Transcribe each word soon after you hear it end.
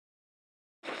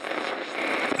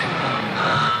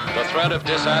threat of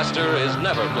disaster is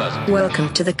never pleasant.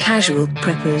 Welcome to the Casual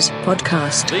Preppers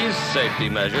podcast. These safety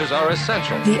measures are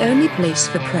essential. The only place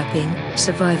for prepping,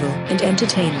 survival, and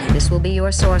entertainment. This will be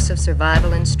your source of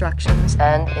survival instructions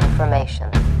and information.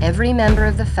 Every member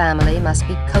of the family must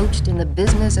be coached in the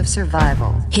business of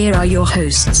survival. Here are your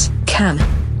hosts, Cam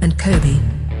and Kobe.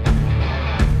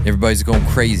 Everybody's going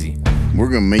crazy. We're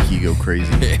going to make you go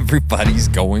crazy. Everybody's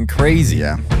going crazy.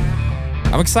 Yeah.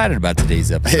 I'm excited about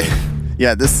today's episode.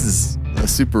 Yeah, this is a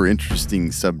super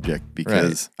interesting subject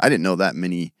because I didn't know that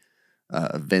many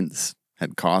events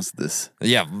had caused this.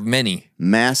 Yeah, many.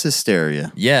 Mass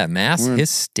hysteria. Yeah, mass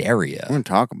hysteria. We're going to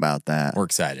talk about that. We're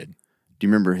excited. Do you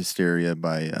remember Hysteria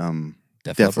by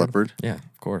Def Leppard? Yeah,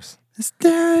 of course.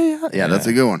 Hysteria. Yeah, that's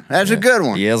a good one. That's a good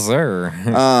one. Yes, sir.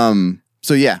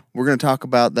 So yeah, we're going to talk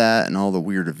about that and all the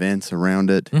weird events around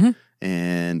it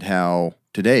and how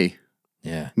today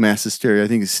mass hysteria, I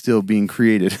think, is still being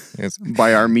created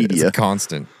by our media. It's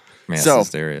constant mass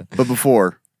hysteria. But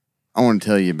before, I want to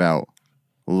tell you about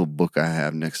a little book I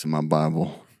have next to my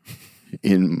Bible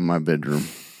in my bedroom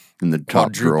in the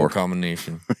top drawer.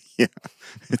 Combination. Yeah,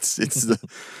 it's the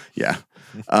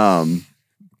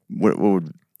what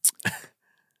would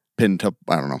pentap?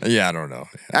 I don't know. Yeah, I don't know.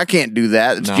 Yeah. I can't do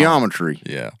that. It's geometry.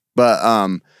 Yeah, but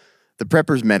the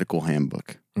Prepper's Medical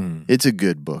Handbook. It's a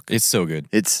good book. It's so good.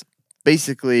 It's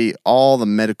basically all the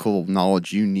medical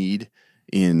knowledge you need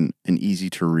in an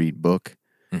easy-to-read book,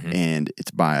 and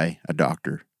it's by a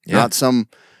doctor. Yeah. Not some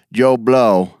Joe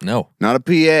Blow. No. Not a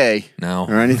PA. No.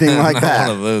 Or anything like Not that.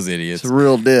 one of those idiots. It's a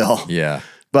real deal. Yeah.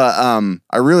 But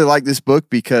I really like this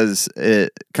book because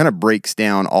it kind of breaks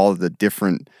down all of the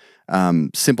different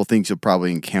simple things you'll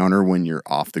probably encounter when you're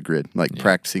off the grid, like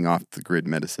practicing off-the-grid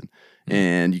medicine.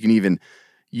 And you can even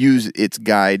use its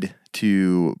guide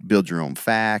to build your own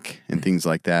FAQ and things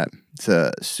like that. It's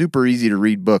a super easy to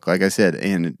read book, like I said,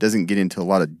 and it doesn't get into a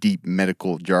lot of deep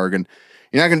medical jargon.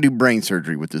 You're not going to do brain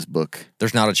surgery with this book.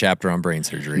 There's not a chapter on brain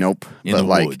surgery. Nope. In the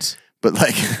woods. But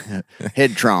like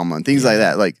head trauma and things like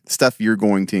that, like stuff you're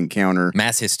going to encounter.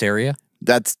 Mass hysteria?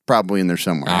 That's probably in there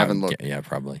somewhere. I haven't looked. Yeah,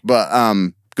 probably. But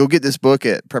go get this book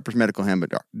at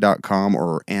preppersmedicalhandbook.com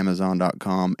or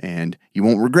amazon.com, and you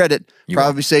won't regret it.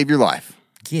 Probably save your life.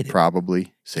 Get it.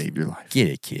 Probably save your life. Get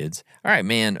it, kids. All right,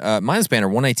 man. Mindless Banter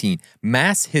 119.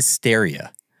 Mass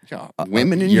hysteria.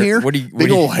 Women in here?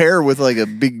 Big old hair with like a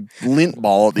big lint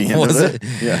ball at the end of it.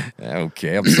 Yeah.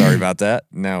 Okay, I'm sorry about that.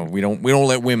 No, we don't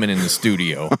let women in the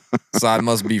studio. So it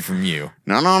must be from you.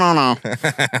 No.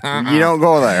 You don't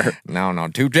go there. No.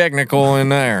 Too technical in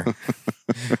there.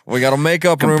 We got a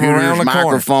makeup room around the corner.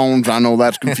 Microphones. I know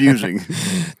that's confusing.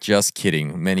 Just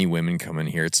kidding. Many women come in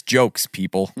here. It's jokes,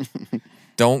 people.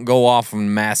 Don't go off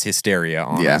on mass hysteria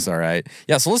on us, all right?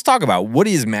 Yeah, so let's talk about what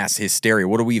is mass hysteria.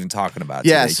 What are we even talking about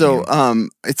today, so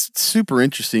it's super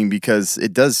interesting because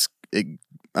it can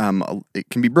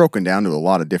be broken down to a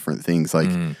lot of different things. Like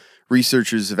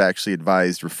researchers have actually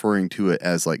advised referring to it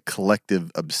as like collective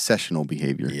obsessional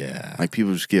behavior. Yeah. Like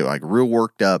people just get like real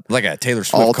worked up. Like a Taylor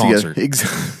Swift concert.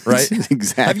 Right?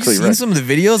 Exactly. Have you seen some of the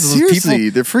videos of those people? Seriously,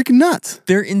 they're freaking nuts.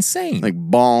 They're insane. Like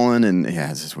bawling and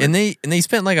it's just weird. And they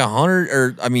spent like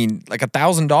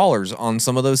 $1,000 on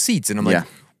some of those seats. And I'm like,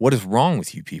 what is wrong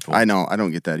with you people? I know. I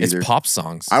don't get that either. It's pop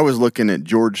songs. I was looking at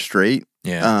George Strait.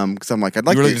 Yeah. Because I'm like, I'd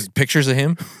like to just pictures of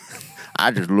him. I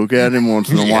just look at him once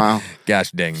in a while.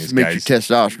 Gosh dang, this guy. Makes your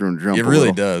testosterone jump. It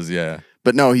really does, yeah.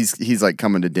 But no, he's like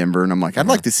coming to Denver, and I'm like, I'd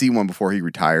like to see one before he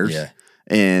retires. Yeah.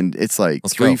 And it's like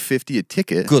 $350 a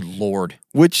ticket. Good Lord.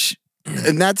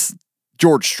 And that's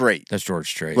George Strait. That's George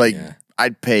Strait. Like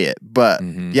I'd pay it, but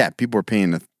people are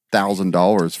paying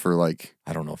 $1,000 for like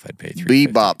I don't know if I'd pay $350.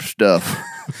 Bebop stuff.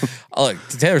 Look,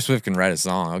 Taylor Swift can write a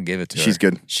song. I'll give it to her. She's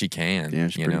good. She can. Yeah,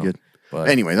 she's pretty good. But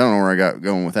anyways, I don't know where I got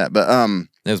going with that, but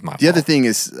it was my the other thing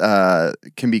is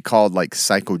can be called like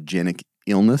psychogenic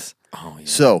illness. Oh yeah.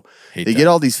 So they get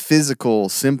all these physical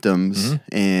symptoms,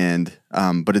 and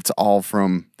but it's all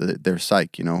from their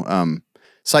psych.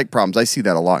 Psych problems. I see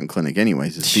that a lot in clinic,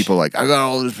 anyways. Is people like I got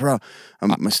all this problem,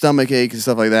 my stomach ache and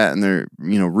stuff like that, and they're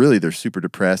really they're super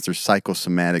depressed. They're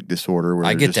psychosomatic disorder. Where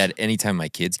I get that anytime my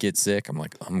kids get sick. I'm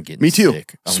like I'm getting me too.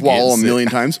 Sick. Swallow a million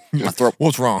times. My throat.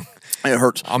 What's wrong? It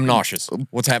hurts. I'm nauseous.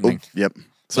 What's happening? Yep.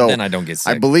 So then I don't get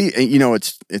sick. I believe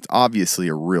it's obviously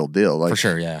a real deal. Like for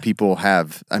sure, yeah. People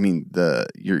have. I mean,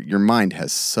 your mind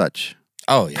has such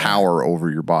power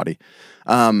over your body.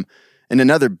 And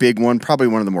another big one, probably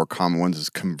one of the more common ones, is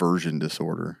conversion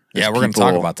disorder. Yeah, we're going to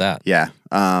talk about that. Yeah.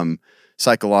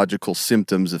 Psychological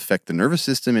symptoms affect the nervous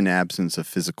system in absence of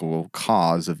physical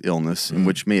cause of illness, and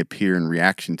which may appear in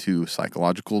reaction to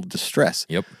psychological distress.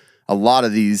 Yep. a lot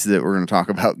of these that we're going to talk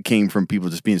about came from people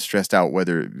just being stressed out,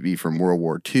 whether it be from World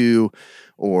War II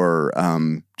or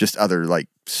just other like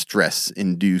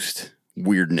stress-induced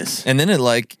weirdness. And then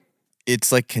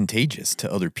it's like contagious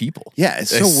to other people. Yeah,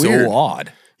 it's so weird. So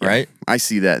odd, right? I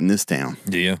see that in this town.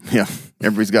 Do you? Yeah,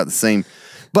 everybody's got the same.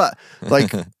 But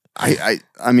like,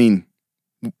 I mean,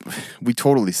 we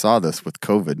totally saw this with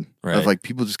COVID of like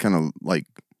people just kind of like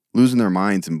losing their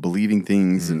minds and believing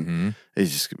things, and it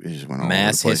just went all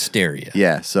mass over the place. hysteria.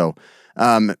 Yeah. So,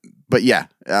 but yeah,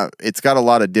 it's got a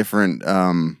lot of different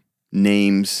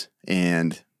names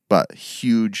but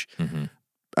huge.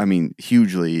 I mean,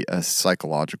 hugely a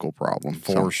psychological problem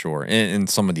for sure, and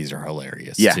some of these are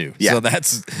hilarious too. Yeah. So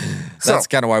that's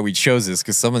kind of why we chose this,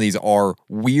 because some of these are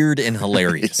weird and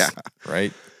hilarious.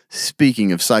 Right.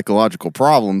 Speaking of psychological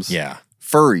problems,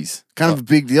 furries, kind of a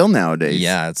big deal nowadays.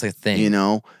 Yeah, it's a thing. You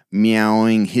know,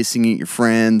 meowing, hissing at your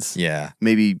friends. Yeah.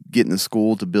 Maybe getting to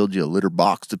school to build you a litter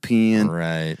box to pee in.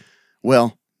 Right.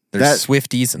 Well, there's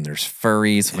Swifties and there's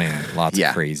furries. Man, lots of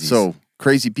crazies. So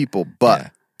crazy people.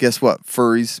 But guess what?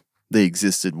 Furries, they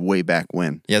existed way back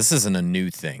when. Yeah, this isn't a new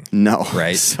thing. No.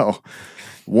 Right. So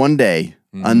one day,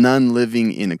 a nun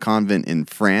living in a convent in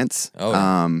France,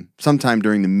 sometime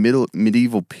during the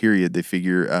medieval period, they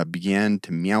figure began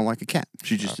to meow like a cat.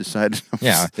 She just decided,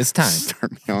 it's time.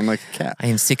 Start meowing like a cat. I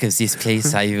am sick of this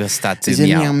place. I will start to Is it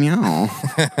meow. meow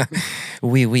meow?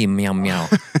 Oui, meow meow.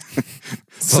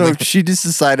 So she just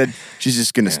decided she's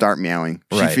just going to start meowing.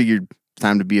 She Right. figured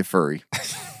time to be a furry.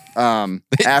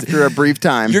 After a brief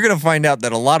time, You're gonna find out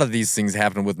that a lot of these things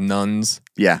happen with nuns.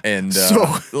 Yeah. And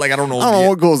So, like I don't know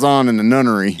what goes on in the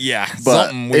nunnery. Yeah, but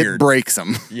something weird. it breaks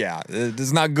them. Yeah,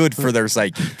 it's not good for their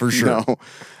psyche, for sure. No.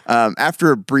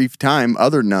 After a brief time,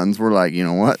 other nuns were like, you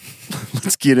know what?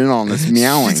 Let's get in on this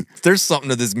meowing. There's something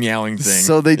to this meowing thing.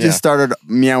 So they just started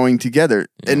meowing together.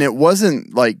 And it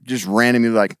wasn't like just randomly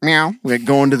like meow, like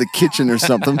going to the kitchen or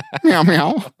something. Meow,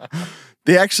 meow.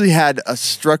 They actually had a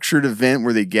structured event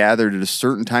where they gathered at a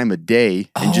certain time of day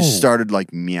and just started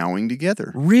like meowing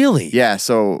together. Really? Yeah.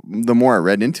 So the more I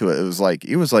read into it, it was like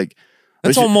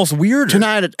that's almost weird.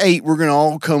 Tonight at 8, we're gonna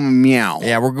all come and meow.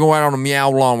 Yeah, we're going out on a meow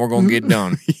lawn. We're gonna get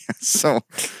done. So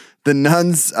the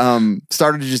nuns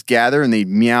started to just gather and they'd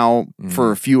meow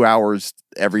for a few hours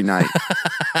every night.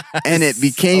 And it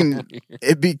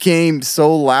became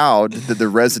so loud that the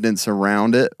residents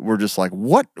around it were just like,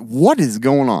 what is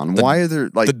going on? Why are there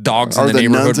like the dogs in are the the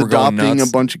neighborhood nuns were going adopting nuts?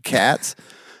 a bunch of cats?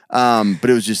 But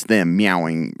it was just them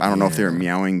meowing. I don't know if they were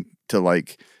meowing to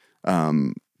like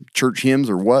church hymns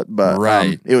or what, but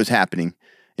it was happening.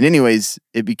 And anyways,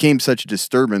 it became such a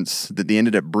disturbance that they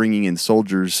ended up bringing in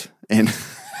soldiers, and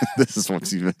this is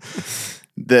what's even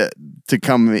to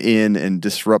come in and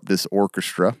disrupt this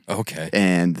orchestra. Okay.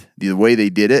 And the way they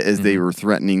did it is they were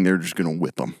threatening they're just going to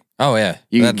whip them. Oh yeah,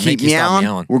 You can That'd keep make you stop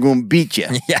meowing, we're going to beat you.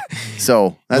 Yeah.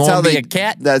 So that's Wanna how be they a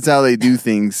cat? That's how they do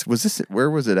things. Where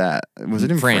was it at? Was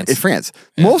it in France. In France.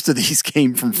 Most of these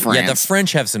came from France. Yeah, the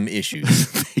French have some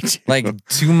issues. Like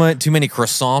too many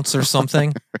croissants or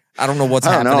something. I don't know what's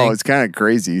happening. I don't know. It's kind of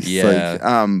crazy. It's Yeah.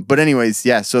 like, but anyways,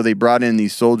 yeah. So they brought in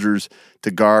these soldiers to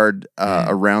guard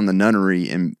around the nunnery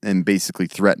and basically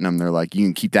threaten them. They're like, you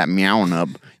can keep that meowing up,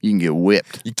 you can get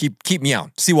whipped. You keep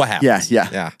meowing. See what happens.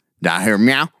 Yeah. Did I hear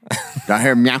meow? Did I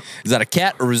hear meow? Is that a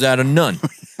cat or is that a nun?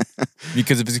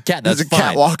 Because if it's a cat, that's There's a fine.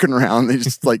 cat walking around. They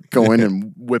just like go in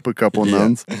and whip a couple of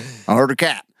nuns. I heard a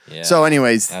cat. Yeah. So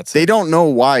anyways, they don't know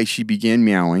why she began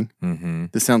meowing. Mm-hmm.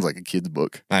 This sounds like a kid's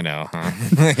book. I know,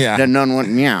 huh? Yeah. The nun went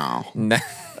meow.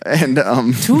 And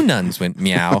 2 nuns went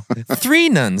meow. 3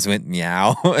 nuns went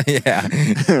meow. Yeah.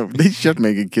 They should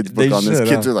make a kid's book on this.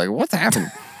 Kids are like, what's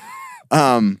happening?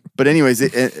 But anyways,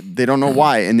 they don't know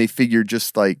why, and they figured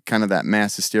just like kind of that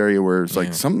mass hysteria where it's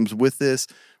like something's with this.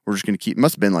 We're just gonna keep.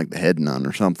 Must have been like the head nun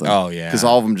or something. Oh yeah, because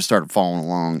all of them just started following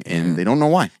along, and they don't know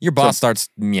why. Your boss starts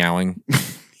meowing.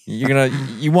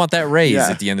 You want that raise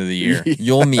at the end of the year.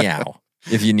 You'll meow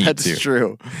if you need to. That's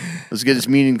true. Let's get this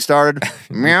meeting started.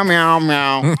 Meow meow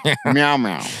meow meow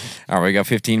meow. All right, we got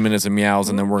 15 minutes of meows,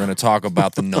 and then we're gonna talk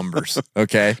about the numbers.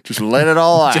 Okay, just let it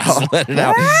all out. Just let it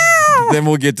out. Then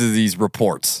we'll get to these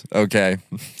reports. Okay.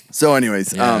 So, anyways,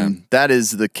 that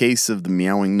is the case of the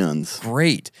meowing nuns.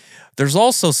 Great. There's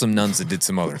also some nuns that did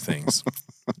some other things.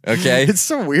 Okay. It's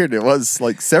so weird. It was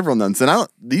like several nuns, and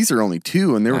these are only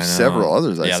 2, and there were several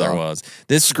others I saw. Yeah, there was.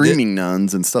 Screaming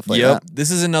nuns and stuff like that.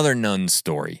 This is another nun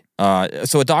story.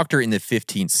 So a doctor in the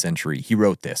 15th century, he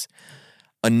wrote this.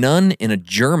 A nun in a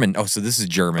German, so this is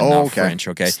German, not French,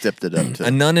 okay? Stepped it up to.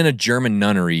 A nun in a German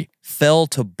nunnery fell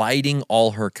to biting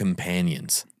all her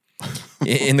companions.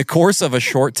 In the course of a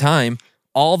short time,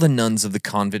 all the nuns of the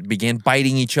convent began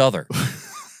biting each other.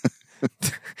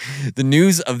 The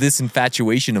news of this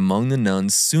infatuation among the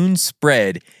nuns soon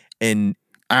spread, and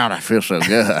I feel so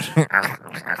good.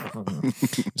 I'm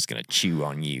just gonna chew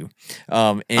on you.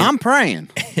 And I'm praying.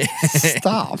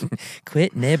 Stop.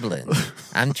 Quit nibbling.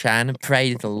 I'm trying to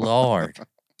pray to the Lord.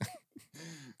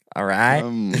 All right.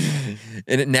 And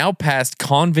it now passed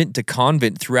convent to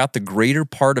convent throughout the greater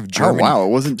part of Germany. Oh, wow. It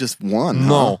wasn't just one.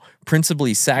 No,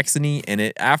 principally Saxony, and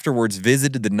it afterwards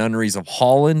visited the nunneries of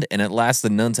Holland, and at last the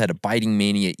nuns had a biting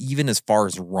mania even as far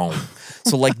as Rome.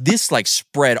 So, like, this, like,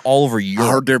 spread all over Europe.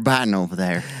 I heard they're biting over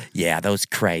there. Yeah, those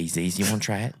crazies. You want to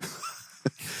try it?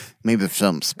 Maybe there's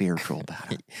something spiritual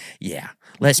about it. Yeah.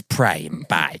 Let's pray and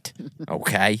bite,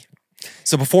 okay?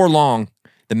 So before long,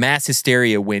 the mass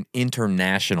hysteria went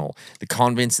international. The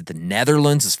convents in the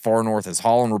Netherlands, as far north as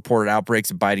Holland, reported outbreaks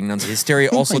of biting nuns. Hysteria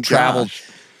also traveled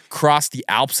across the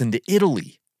Alps into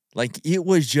Italy. Like, it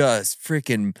was just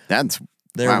freaking...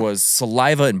 There was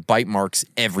saliva and bite marks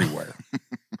everywhere.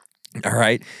 All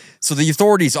right? So the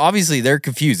authorities, obviously, they're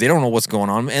confused. They don't know what's going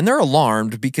on, and they're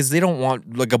alarmed because they don't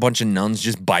want, like, a bunch of nuns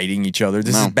just biting each other.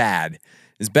 This is bad.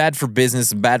 It's bad for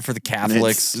business and bad for the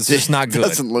Catholics. It's just not good. It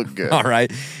doesn't look good. All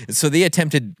right. So they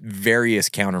attempted various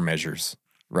countermeasures,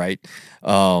 right?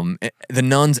 The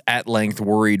nuns at length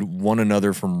worried one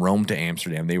another from Rome to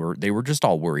Amsterdam. They were just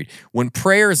all worried. When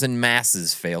prayers and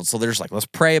masses failed, so they're just like, let's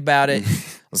pray about it.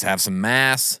 Let's have some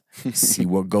mass, see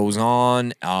what goes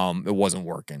on. It wasn't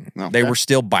working. Okay. They were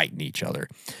still biting each other.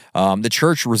 The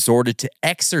church resorted to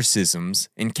exorcisms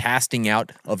and casting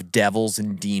out of devils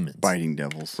and demons. Biting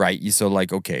devils. Right. So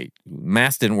like, okay,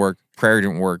 mass didn't work. Prayer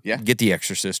didn't work. Yeah. Get the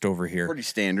exorcist over here. Pretty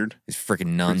standard. These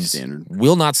freaking nuns standard.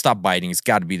 will not stop biting. It's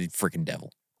got to be the freaking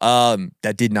devil.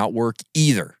 That did not work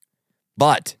either.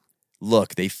 But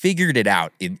look, they figured it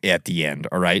out at the end,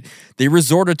 all right? They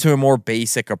resorted to a more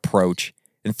basic approach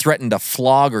and threatened to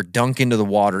flog or dunk into the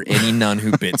water any nun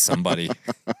who bit somebody.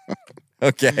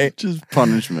 Okay? Just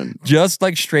punishment. Just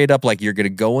like straight up, like you're going to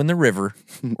go in the river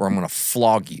or I'm going to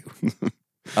flog you.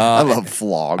 I love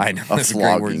flog. I know. It's a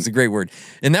great word. It's a great word.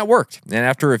 And that worked. And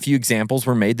after a few examples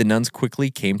were made, the nuns quickly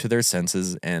came to their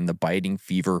senses and the biting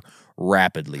fever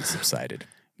rapidly subsided.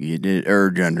 You did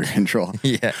urge under control.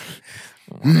 Yeah.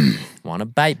 Want to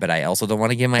bite, but I also don't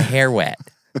want to get my hair wet.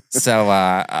 So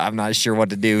I'm not sure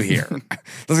what to do here.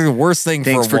 This is the worst thing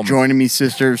Thanks for a woman. Thanks for joining me,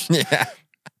 sisters. Yeah.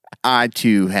 I,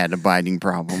 too, had a biting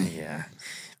problem. Yeah.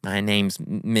 My name's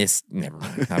Miss... Never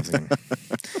mind.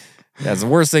 That's the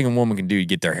worst thing a woman can do to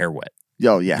get their hair wet.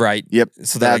 Oh, yeah. Right? Yep.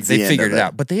 So they figured it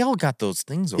out. But they all got those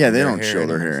things over their their hair. Yeah, they don't show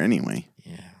their anyways. hair anyway.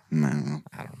 Yeah.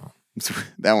 I don't know.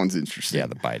 That one's interesting. Yeah,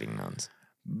 the biting nuns.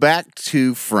 Back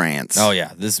to France. Oh,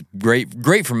 yeah. This is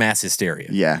great for mass hysteria.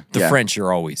 Yeah. The French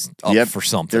are always up for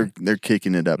something. They're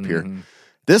kicking it up here.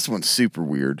 This one's super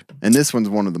weird. And this one's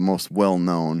one of the most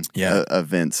well-known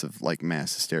events of, like,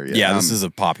 mass hysteria. Yeah, this is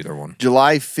a popular one.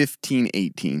 July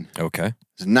 1518. Okay.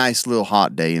 It's a nice little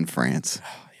hot day in France.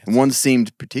 And one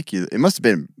seemed particular. It must have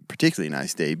been a particularly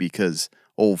nice day because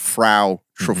old Frau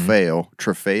Trophea,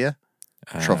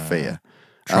 I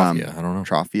don't know.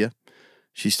 Trophea.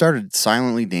 She started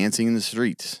silently dancing in the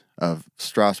streets of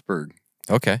Strasbourg.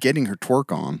 Okay. Getting her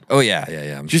twerk on. Oh, yeah.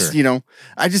 I'm just, sure. you know,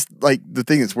 I just, like, the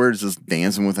thing that's weird is just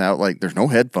dancing without, like, there's no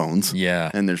headphones. Yeah.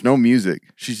 And there's no music.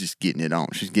 She's just getting it on.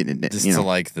 She's getting it, just you know. to,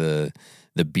 like, the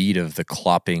beat of the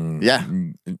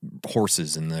clopping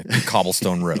horses in the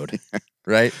cobblestone road.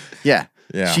 Right? Yeah.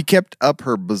 Yeah. She kept up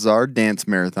her bizarre dance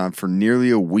marathon for nearly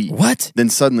a week. What? Then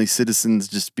suddenly citizens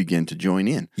just began to join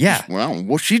in. Yeah. Well,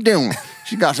 what's she doing?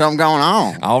 She got something going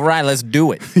on. All right, let's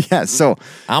do it. Yeah, so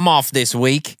I'm off this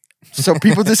week. So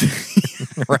people just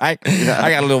right? Yeah.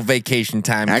 I got a little vacation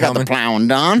time coming. got the plowing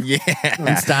done. Yeah.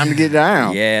 It's time to get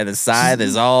down. Yeah, the scythe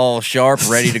is all sharp,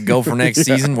 ready to go for next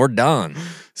season. We're done.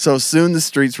 So soon the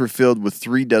streets were filled with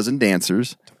 36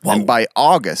 dancers. Whoa. And by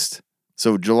August,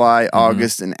 so July,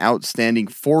 August, an outstanding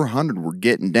 400 were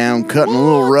getting down, cutting a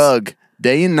little rug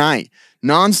day and night.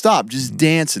 Nonstop, just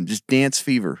dancing, just dance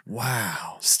fever.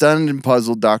 Wow. Stunned and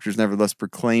puzzled, doctors nevertheless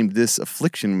proclaimed this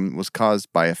affliction was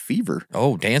caused by a fever.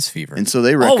 Oh, dance fever. And so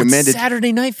they recommended it's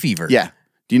Saturday night fever. Yeah.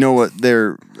 Do you know what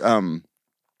their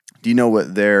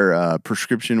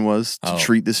prescription was to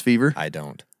treat this fever? I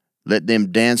don't. Let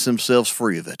them dance themselves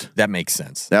free of it. That makes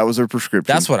sense. That was their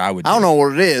prescription. That's what I would do. I don't know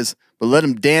what it is, but let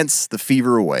them dance the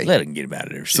fever away. Let them get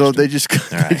about it. So they just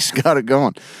got it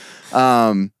going.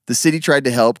 The city tried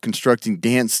to help constructing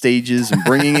dance stages and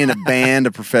bringing in a band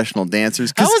of professional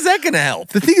dancers. How is that going to help?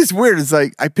 The thing is weird. It's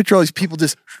like I picture all these people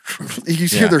just you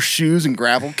hear their shoes and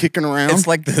gravel kicking around. It's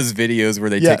like those videos where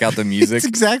they take out the music. It's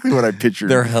exactly what I pictured.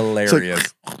 They're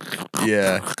hilarious.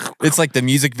 Yeah. It's like the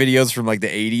music videos from like the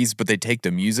 80s, but they take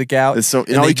the music out.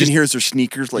 And all you can hear is their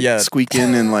sneakers like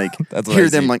squeaking and like hear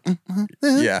them like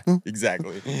yeah,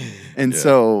 exactly. And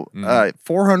so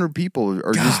 400 people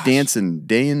are just dancing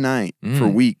day and night for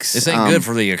weeks. This ain't good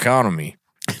for the economy.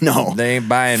 No. They ain't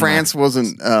buying France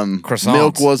wasn't croissants.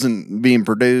 Milk wasn't being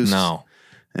produced. No.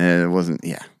 And it wasn't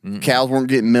cows weren't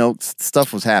getting milked.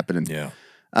 Stuff was happening. Yeah.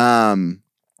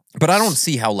 But I don't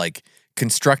see how like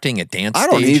constructing a dance I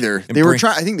don't stage either. They were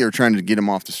trying. I think they were trying to get him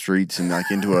off the streets and like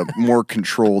into a more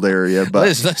controlled area.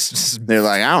 But they're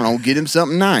like, I don't know, get him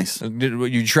something nice.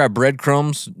 You try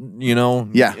breadcrumbs, you know,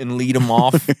 and lead him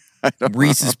off.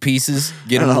 Reese's Pieces,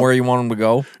 get him where you want him to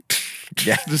go.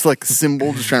 Yeah, just like a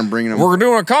symbol, just trying to bring him. We're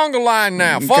doing a conga line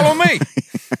now. Follow me.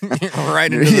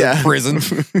 Right into the prison.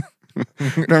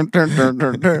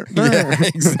 Yeah,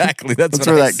 exactly. That's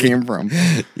where that came from.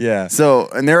 Yeah. So,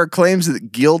 and there are claims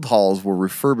that guild halls were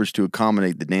refurbished to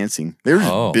accommodate the dancing. They were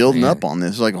just building up on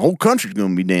this. Like a whole country's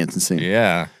going to be dancing soon.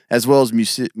 Yeah. As well as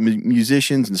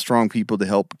musicians and strong people to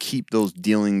help keep those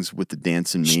dealings with the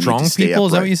dancing. Strong people?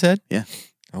 Is that what you said? Yeah.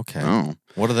 Okay. Oh.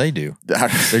 What do they do?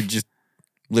 They just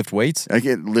lift weights? I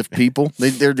get lift people.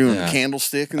 They're doing the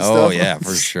candlestick and stuff. Oh, yeah,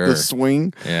 for sure. The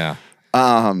swing. Yeah.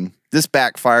 This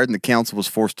backfired, and the council was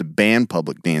forced to ban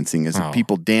public dancing as if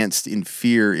people danced in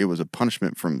fear. It was a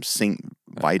punishment from Saint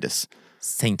Vitus.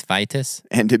 Saint Vitus?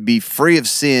 And to be free of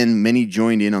sin, many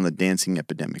joined in on the dancing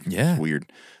epidemic. Yeah.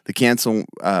 Weird. The council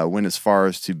went as far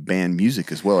as to ban music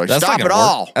as well. Like, That's stop it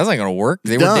all. That's not going to work.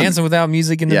 They were dancing without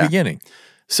music in the beginning.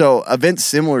 So events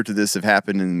similar to this have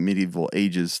happened in the medieval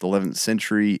ages. The 11th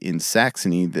century in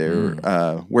Saxony, there,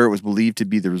 where it was believed to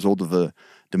be the result of a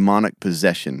demonic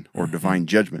possession or divine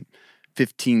judgment.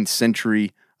 15th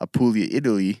century Apulia,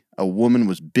 Italy, a woman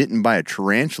was bitten by a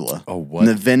tarantula. Oh, what? And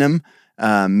the venom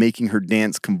making her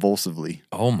dance convulsively.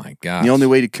 Oh my God! The only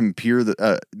way to cure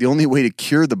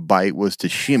the bite was to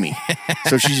shimmy.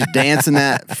 So she's dancing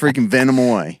that freaking venom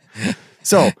away.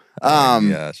 So, oh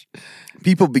my gosh.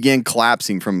 People began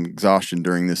collapsing from exhaustion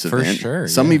during this event. For sure.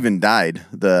 Some even died.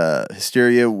 The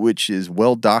hysteria, which is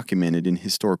well documented in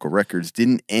historical records,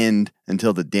 didn't end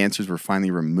until the dancers were finally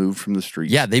removed from the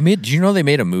streets. Yeah, did you know they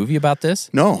made a movie about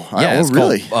this? No. It's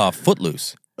really? Called,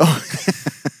 Footloose. Oh,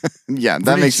 yeah,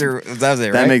 that makes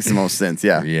that makes the most sense.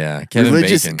 Yeah, yeah, Kevin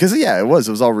Bacon. Because it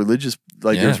was all religious.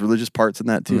 Like there's religious parts in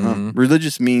that too. Huh?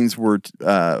 Religious means were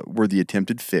the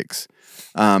attempted fix.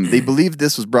 They believed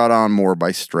this was brought on more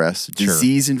by stress.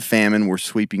 Disease and famine were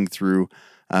sweeping through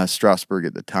Strasbourg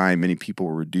at the time. Many people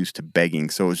were reduced to begging,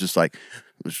 so it was just like,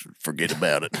 let's forget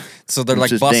about it. So they're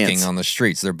like busking on the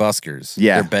streets. They're buskers.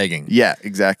 Yeah, they're begging. Yeah,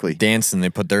 exactly. Dancing. They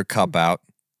put their cup out.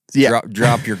 Yeah,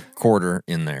 drop your quarter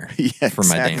in there. Yeah, for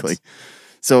my dance.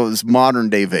 So it's modern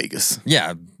day Vegas.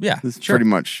 Yeah, pretty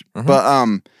much.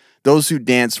 But those who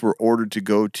danced were ordered to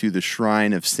go to the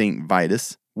shrine of Saint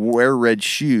Vitus, wear red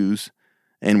shoes,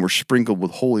 and were sprinkled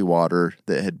with holy water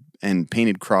and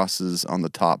painted crosses on the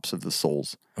tops of the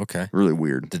soles. Okay. Really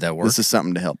weird. Did that work? This is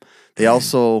something to help. They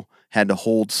also had to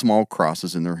hold small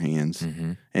crosses in their hands,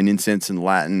 and incense and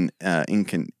Latin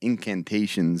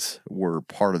incantations were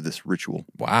part of this ritual.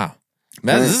 Wow.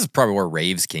 Man, this is probably where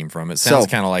raves came from. It sounds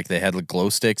kind of like they had glow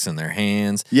sticks in their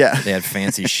hands. Yeah. They had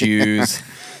fancy shoes.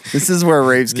 This is where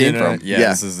raves came from. Yeah,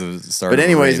 this is the start. But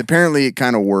anyways, apparently it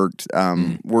kind of worked.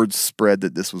 Word spread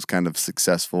that this was kind of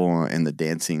successful, and the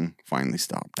dancing finally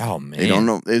stopped. Oh man, they don't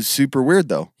know. It's super weird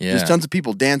though. Yeah, there's tons of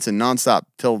people dancing nonstop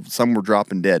till some were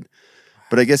dropping dead.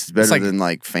 But I guess it's better than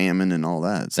like famine and all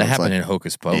that. So that happened in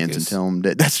Hocus Pocus. Dance until I'm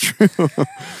dead. That's true.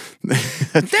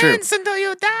 Dance until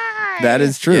you die. That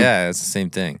is true. Yeah, it's the same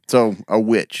thing. So a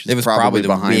witch. It was probably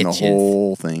behind the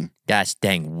whole thing. Gosh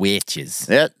dang witches.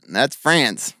 That's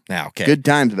France. Okay. Good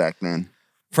times back then.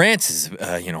 France is,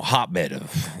 hotbed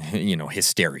of,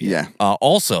 hysteria. Yeah.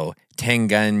 Also,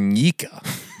 Tanganyika.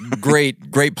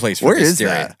 Great place for Where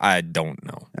hysteria. is that? I don't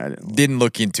know. Didn't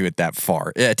look into it that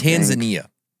far. Tanzania.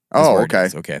 Oh, okay.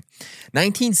 Okay.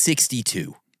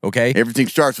 1962. Okay. Everything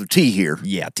starts with T here.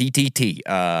 Yeah, TTT.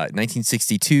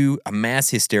 1962, a mass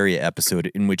hysteria episode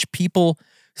in which people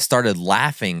started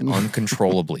laughing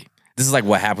uncontrollably. This is like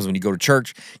what happens when you go to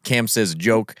church. Cam says a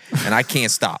joke, and I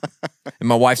can't stop. And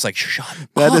my wife's like, shut up.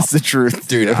 That is the truth.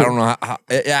 Dude, I don't know how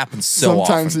it happens so often.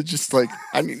 Sometimes it's just like,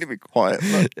 I need to be quiet.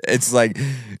 It's like,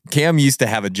 Cam used to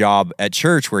have a job at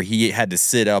church where he had to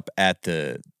sit up at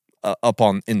the up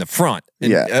in the front,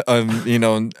 and, you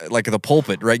know, like the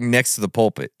pulpit, right next to the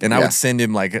pulpit, and I would send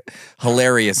him like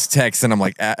hilarious texts, and I'm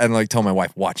like, tell my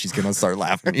wife, watch, he's gonna start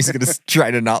laughing, he's gonna try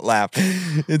to not laugh,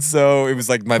 and so it was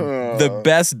like the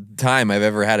best time I've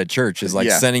ever had at church is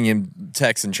like sending him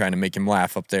texts and trying to make him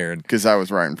laugh up there, and because I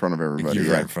was right in front of everybody, you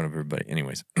were right in front of everybody.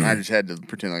 Anyways, I just had to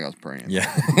pretend like I was praying.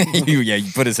 Yeah,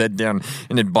 you put his head down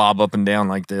and then bob up and down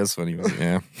like this when he was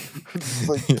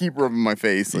like keep rubbing my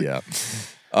face. Like,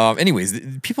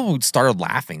 anyways, people started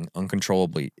laughing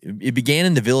uncontrollably. It began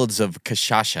in the village of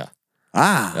Kashasha,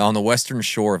 on the western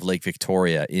shore of Lake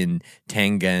Victoria in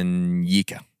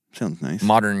Tanganyika. Sounds nice.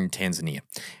 Modern Tanzania,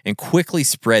 and quickly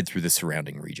spread through the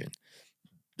surrounding region.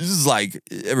 This is like,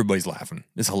 everybody's laughing.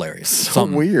 It's hilarious. So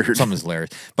weird. Something's hilarious.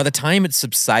 By the time it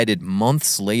subsided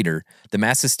months later, the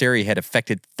mass hysteria had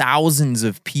affected thousands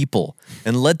of people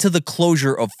and led to the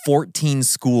closure of 14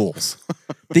 schools.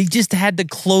 They just had to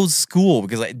close school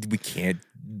because we can't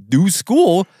do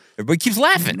school. Everybody keeps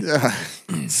laughing.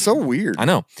 It's so weird. I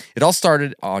know. It all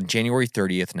started on January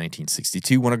 30th,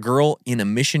 1962, when a girl in a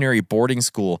missionary boarding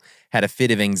school had a fit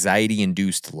of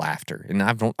anxiety-induced laughter. And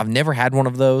I've never had one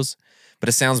of those, but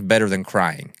it sounds better than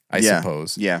crying, I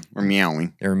suppose. Yeah, or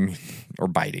meowing. Or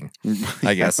biting,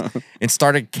 I guess. And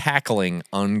started cackling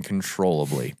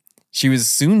uncontrollably. She was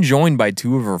soon joined by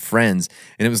two of her friends,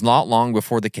 and it was not long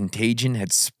before the contagion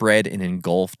had spread and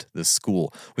engulfed the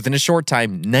school. Within a short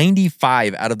time,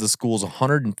 95 out of the school's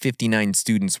 159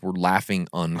 students were laughing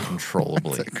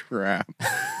uncontrollably. That's crap.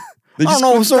 I don't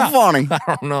know what's so funny. I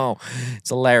don't know. It's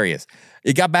hilarious.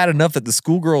 It got bad enough that the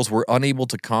schoolgirls were unable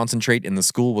to concentrate, and the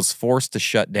school was forced to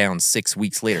shut down 6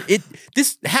 weeks later.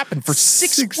 This happened for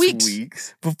six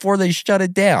weeks before they shut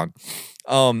it down.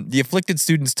 The afflicted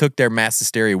students took their mass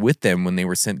hysteria with them when they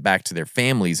were sent back to their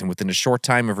families, and within a short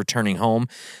time of returning home,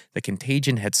 the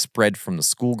contagion had spread from the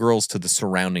schoolgirls to the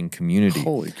surrounding community.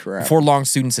 Holy crap. Before long,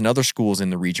 students in other schools in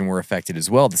the region were affected as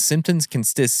well. The symptoms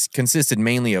consisted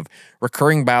mainly of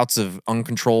recurring bouts of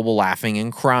uncontrollable laughing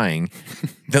and crying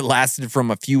that lasted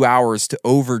from a few hours to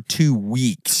over 2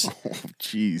 weeks. Oh,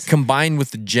 jeez. Combined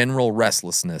with the general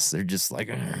restlessness. They're just like,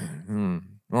 oh,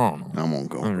 no. I won't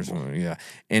go. Yeah.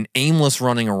 And aimless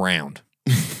running around.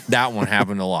 That one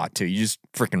happened a lot, too. You just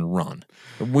freaking run.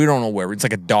 We don't know where. It's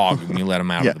like a dog when you let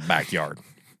him out of the backyard.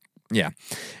 Yeah.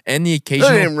 And the occasional...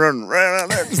 Let him run right out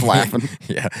there just laughing.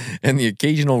 Yeah. And the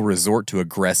occasional resort to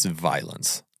aggressive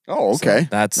violence. Oh, okay.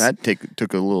 So that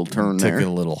took a little turn there. Took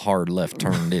a little hard left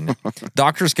turn, didn't it?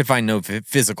 Doctors could find no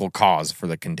physical cause for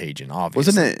the contagion,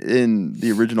 obviously. Wasn't it in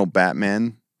the original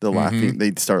Batman, the laughing?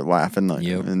 They'd start laughing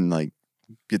and like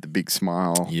get the big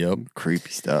smile. Yep.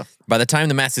 Creepy stuff. By the time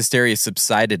the mass hysteria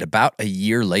subsided about a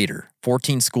year later,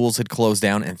 14 schools had closed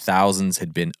down and thousands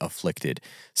had been afflicted.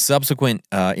 Subsequent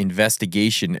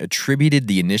investigation attributed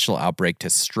the initial outbreak to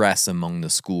stress among the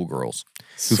schoolgirls.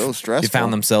 So stressful. They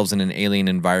found themselves in an alien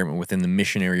environment within the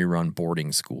missionary-run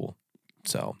boarding school.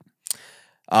 So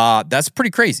that's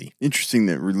pretty crazy. Interesting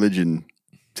that religion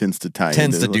tends to tie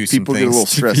to do some people things get a little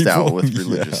stressed out with Yeah.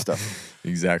 religious stuff.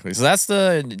 Exactly. So that's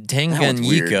the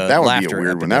Tanganyika That would laughter be a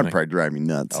weird one. That would probably drive me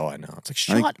nuts. Oh, I know. It's like,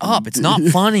 shut up. It's not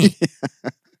funny.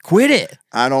 Quit it.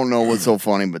 I don't know what's so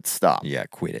funny, but stop. Yeah,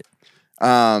 quit it.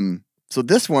 So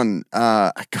this one,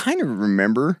 I kind of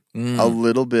remember a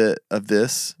little bit of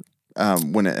this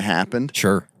when it happened.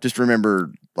 Sure. Just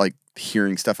remember like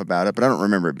hearing stuff about it, but I don't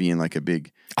remember it being like a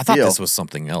big I thought deal. this was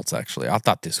something else, actually. I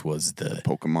thought this was the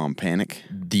Pokemon Panic.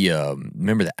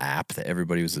 Remember the app that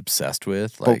everybody was obsessed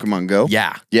with? Like, Pokemon Go?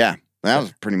 Yeah. Yeah. That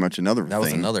was pretty much another That thing.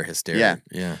 was another hysteria.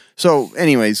 Yeah. So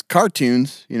anyways,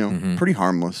 cartoons, pretty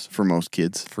harmless for most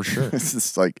kids. For sure. It's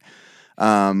just like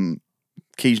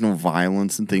occasional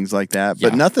violence and things like that,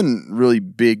 but nothing really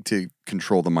big to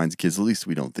control the minds of kids. At least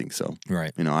we don't think so.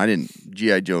 Right.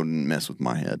 G.I. Joe didn't mess with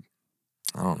my head.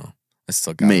 I don't know. I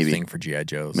still got a thing for G.I.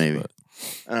 Joes. Maybe. But.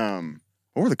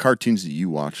 What were the cartoons that you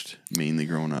watched mainly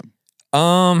growing up?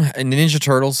 And Ninja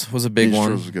Turtles was a big one. Ninja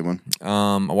Turtles was a good one.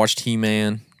 I watched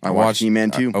He-Man. I watched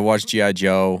He-Man too. I watched G.I.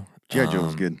 Joe. G.I. Joe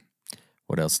was good.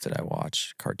 What else did I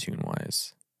watch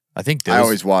cartoon-wise? I think I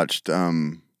always watched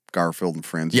Garfield and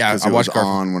Friends. Yeah, because I it watched was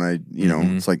on when I,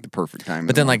 it's like the perfect time.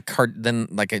 But then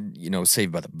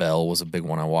Saved by the Bell was a big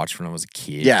one I watched when I was a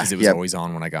kid. Yeah, because it was always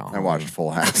on when I got home. I watched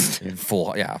Full House.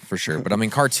 Yeah, for sure. But I mean,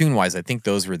 cartoon-wise, I think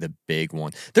those were the big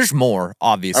ones. There's more,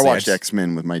 obviously. I watched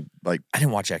X-Men with my I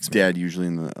didn't watch X-Men. dad. Usually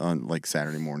on like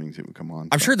Saturday mornings it would come on.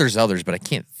 I'm sure there's others, but I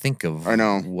can't think of I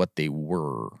know what they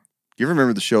were. You ever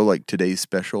remember the show like Today's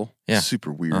Special? Yeah,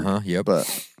 super weird. Yep.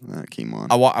 But that came on.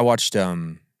 I watched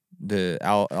the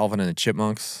Alvin and the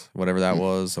Chipmunks, whatever that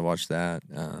was. I watched that.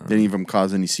 Did any of them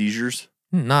cause any seizures?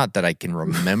 Not that I can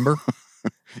remember.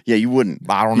 Yeah, you wouldn't.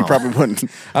 I don't You know. probably wouldn't.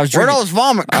 I was Where'd drinking, all this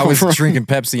vomit I come was from? drinking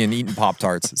Pepsi and eating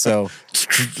Pop-Tarts. So,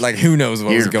 like, who knows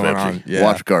what Here's was going Pepsi. on? Yeah.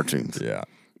 Watch cartoons. Yeah.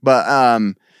 But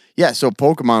yeah, so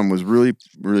Pokemon was really,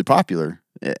 really popular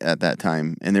at that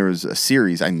time, and there was a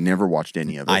series. I never watched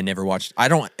any of it. I never watched. I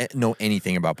don't know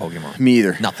anything about Pokemon. Me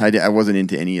either. Nothing. I wasn't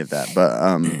into any of that.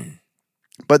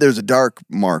 But there's a dark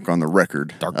mark on the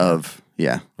record of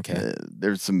yeah. Okay.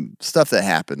 There's some stuff that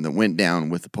happened that went down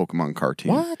with the Pokemon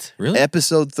cartoon. What? Really?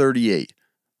 Episode 38.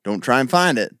 Don't try and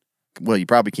find it. Well, you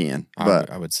probably can, but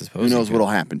I would suppose who knows you what'll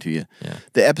could. happen to you. Yeah.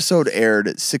 The episode aired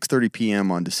at 6:30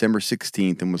 p.m. on December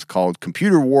 16th and was called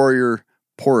Computer Warrior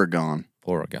Porygon.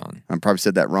 Porygon. I probably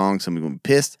said that wrong. Somebody's going to be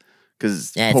pissed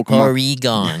because Yeah, it's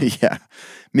Porygon. Yeah.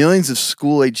 Millions of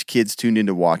school-aged kids tuned in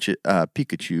to watch it.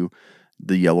 Pikachu,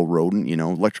 the yellow rodent,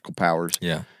 electrical powers.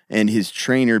 Yeah. And his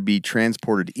trainer be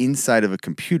transported inside of a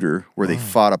computer where they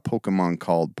fought a Pokemon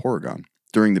called Porygon.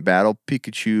 During the battle,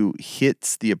 Pikachu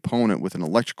hits the opponent with an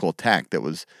electrical attack that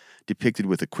was depicted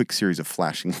with a quick series of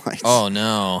flashing lights. Oh,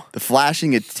 no. The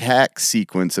flashing attack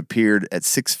sequence appeared at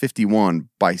 6:51.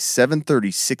 By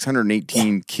 7:30,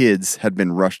 618 kids had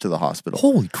been rushed to the hospital.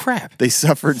 Holy crap. They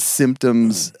suffered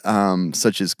symptoms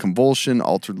such as convulsion,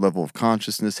 altered level of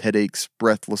consciousness, headaches,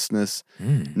 breathlessness,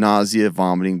 nausea,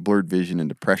 vomiting, blurred vision, and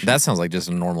depression. That sounds like just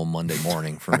a normal Monday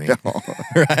morning for me.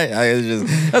 Right?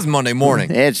 That's Monday morning.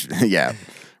 Yeah.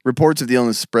 Reports of the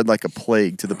illness spread like a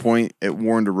plague to the point it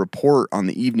warned a report on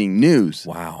the evening news.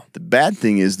 Wow. The bad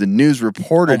thing is the news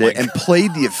reported it and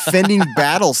played the offending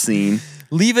battle scene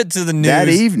Leave it to the news that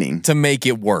evening to make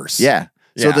it worse. Yeah.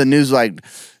 So Yeah. the news like,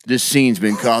 this scene's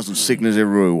been causing sickness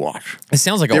everywhere we watch. It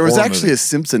sounds like a There was horror actually movie. a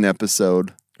Simpson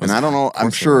episode, and I don't know, I'm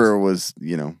sure it was,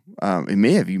 it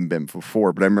may have even been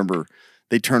before, but I remember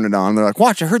they turned it on. They're like,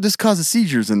 watch, I heard this causes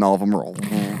seizures, and all of them are all,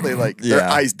 they like, their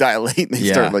Yeah. eyes dilate, and they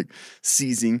Yeah. start like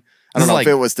seizing. I This don't is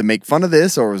know if it was to make fun of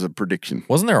this or it was a prediction.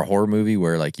 Wasn't there a horror movie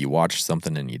where like you watched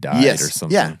something and you died or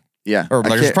something? Yeah. Yeah. Or I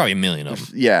there's can't- probably a million of them.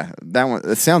 Yeah, that one.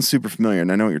 That sounds super familiar,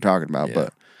 and I know what you're talking about. Yeah.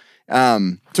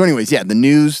 But so, anyways, yeah, the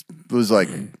news was like,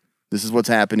 "This is what's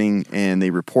happening," and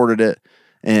they reported it,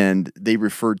 and they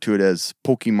referred to it as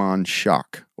Pokemon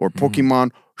shock or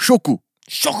Pokemon shoku.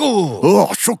 Shoku! Oh,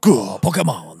 shoku!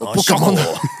 Pokemon!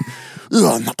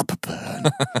 Pokemon. Not prepared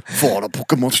for the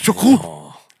Pokemon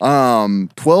shoku.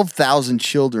 12,000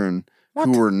 children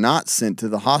who were not sent to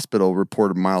the hospital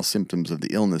reported mild symptoms of the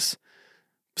illness.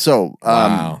 So,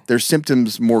 Wow. their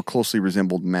symptoms more closely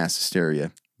resembled mass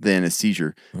hysteria than a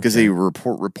seizure because they were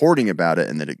reporting about it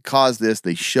and that it caused this.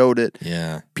 They showed it.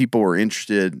 Yeah. People were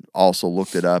interested, also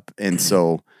looked it up. And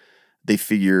so they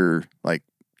figure like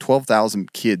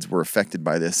 12,000 kids were affected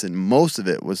by this, and most of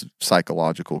it was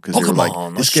psychological because they were like,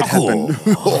 Pokemon, this could Shaku.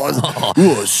 happen.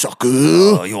 Oh,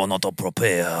 Shaku. You are not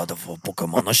prepared for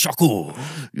Pokemon Shoku.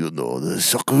 You know the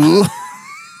Shaku.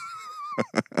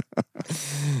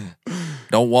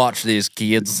 Don't watch this,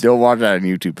 kids. Don't watch that on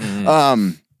YouTube.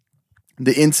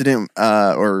 The incident,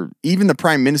 or even the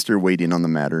prime minister weighed in on the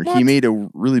matter. He made a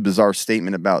really bizarre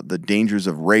statement about the dangers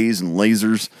of rays and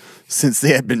lasers since they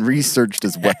had been researched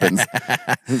as weapons.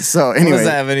 So anyway, What does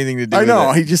that have anything to do I with know.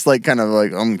 it? He just like kind of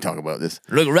like, I'm going to talk about this.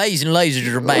 Look, rays and lasers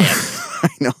are bad. I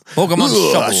know. Pokemon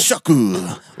Ugh, Shoku.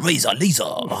 Shaku. Razor, laser.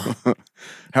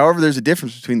 However, there's a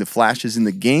difference between the flashes in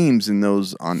the games and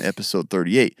those on episode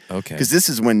 38. Okay. Because this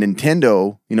is when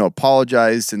Nintendo,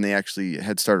 apologized and they actually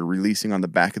had started releasing on the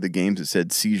back of the games. It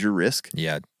said seizure risk.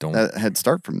 Yeah, don't. That had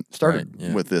started Right,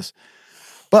 yeah. with this.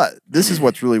 But this is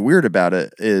what's really weird about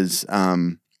it is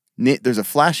there's a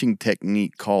flashing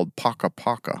technique called Paka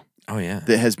Paka Oh, yeah.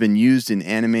 that has been used in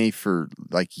anime for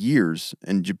like years.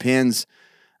 And Japan's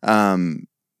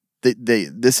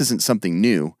this isn't something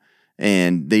new.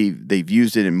 And they've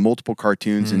used it in multiple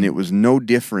cartoons, and it was no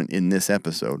different in this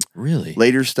episode. Really?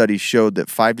 Later studies showed that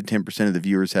 5 to 10% of the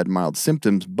viewers had mild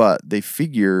symptoms, but they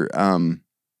figure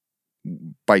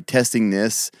by testing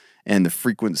this and the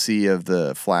frequency of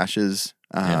the flashes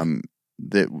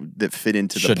that fit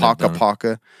into Shouldn't the have Paka done it.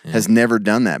 Paka has never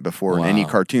done that before in any Wow.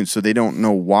 cartoon. So they don't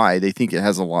know why. They think it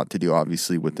has a lot to do,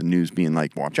 obviously, with the news being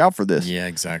like, watch out for this. Yeah,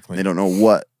 exactly. They don't know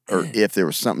what or if there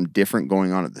was something different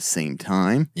going on at the same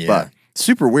time. Yeah. But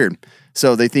super weird.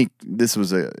 So they think this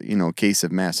was a case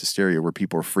of mass hysteria where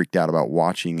people were freaked out about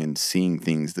watching and seeing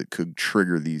things that could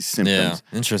trigger these symptoms.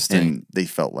 Yeah, interesting. And they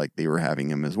felt like they were having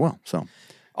them as well. So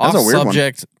Off that's a weird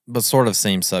subject, but sort of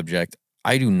same subject.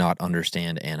 I do not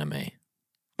understand anime.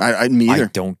 one. Me either. I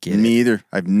don't get Me it. either.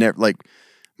 I've never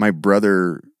my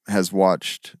brother has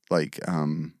watched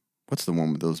what's the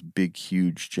one with those big,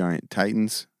 huge, giant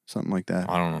titans? Something like that.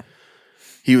 I don't know.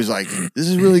 He was like, "This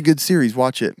is a really good series.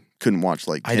 Watch it." couldn't watch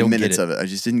like I 10 don't get minutes it. of it. I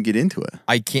just didn't get into it.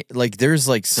 I can't, like, there's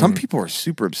like Some people are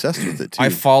super obsessed with it too. I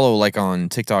follow like on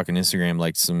TikTok and Instagram,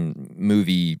 like some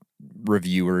movie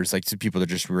reviewers, like some people that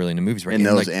are just really into movies, right? And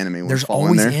those like, anime ones there's fall in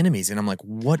always there. animes, and I'm like,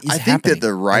 what is I think happening? that the I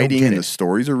don't writing get and the it.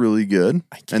 stories are really good,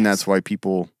 and that's why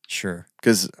people. Sure.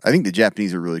 Because I think the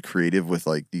Japanese are really creative with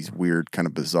like these weird, kind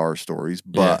of bizarre stories,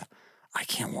 but I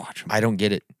can't watch them. I don't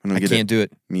get it. I get can't do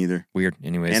it. Me either. Weird.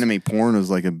 Anyways, Anime porn is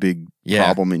like a big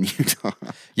problem in Utah.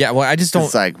 Yeah, well, I just don't.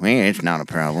 It's like, man, it's not a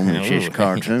problem. It's just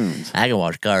cartoons. I can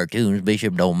watch cartoons.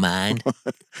 Bishop don't mind.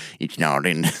 It's not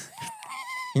in.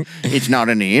 It's not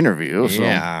in the interview. So.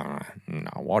 Yeah,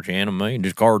 I watch anime,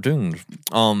 just cartoons.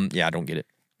 Yeah, I don't get it.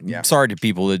 Yeah. Sorry to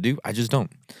people that do. I just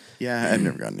don't. Yeah, I've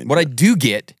never gotten into What I it. do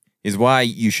get is why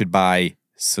you should buy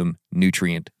some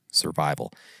Nutrient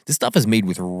Survival. This stuff is made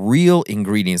with real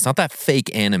ingredients, not that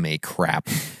fake anime crap.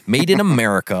 Made in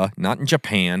America, not in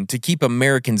Japan, to keep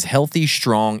Americans healthy,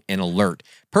 strong, and alert.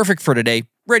 Perfect for today,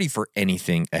 ready for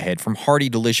anything ahead. From hearty,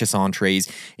 delicious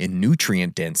entrees and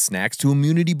nutrient-dense snacks to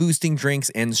immunity-boosting drinks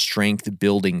and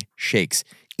strength-building shakes.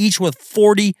 Each with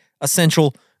 40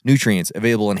 essential nutrients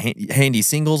available in handy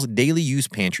singles, daily use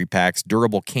pantry packs,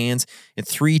 durable cans, and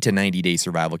 3 to 90-day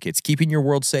survival kits, keeping your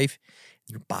world safe,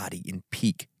 your body in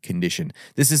peak condition.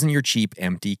 This isn't your cheap,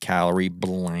 empty, calorie,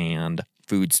 bland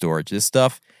food storage. This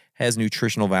stuff has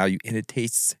nutritional value and it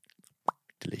tastes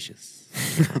delicious.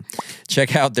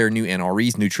 Check out their new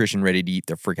NREs, Nutrition Ready to Eat.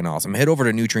 They're freaking awesome. Head over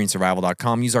to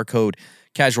nutrientsurvival.com. Use our code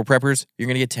CASUALPREPPERS. You're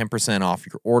going to get 10% off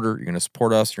your order. You're going to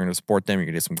support us. You're going to support them. You're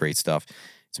going to get some great stuff.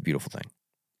 It's a beautiful thing.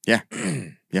 Yeah.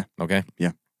 Yeah. Okay?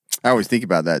 Yeah. I always think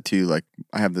about that too. Like,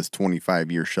 I have this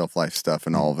 25-year shelf life stuff,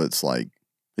 and all of it's like,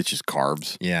 it's just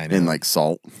carbs. Yeah, I know. And like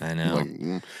salt. I know. Like,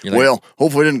 You're like, well,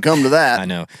 hopefully it didn't come to that. I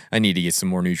know. I need to get some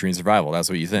more Nutrient Survival. That's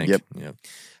what you think. Yep. Yeah.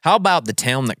 How about the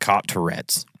town that caught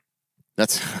Tourette's?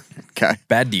 That's okay.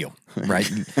 Bad deal, right?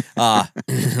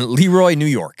 Leroy, New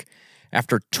York.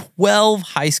 After 12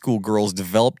 high school girls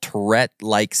developed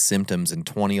Tourette-like symptoms in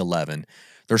 2011,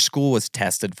 their school was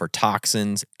tested for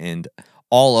toxins and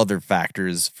all other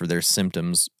factors for their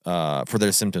symptoms.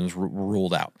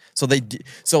 Ruled out.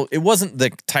 So it wasn't the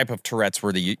type of Tourette's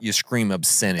where you scream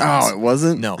obscenities. Oh, it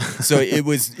wasn't? No. So it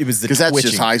was the because that's just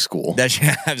twitching. high school. That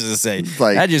I was gonna say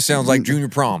Like- that just sounds like junior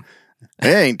prom. It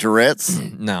ain't Tourette's.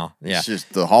 No, yeah. It's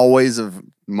just the hallways of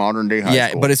modern day high school.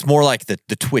 Yeah, but it's more like the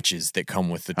twitches that come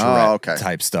with the Tourette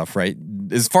type stuff, right?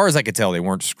 As far as I could tell, they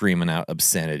weren't screaming out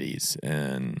obscenities,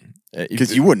 and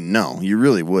because you wouldn't know. You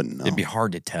really wouldn't know. it'd be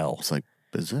hard to tell. It's like,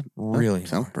 is it Really That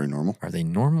sounds pretty normal. Are they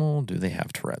normal? Do they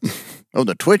have Tourette's? Oh,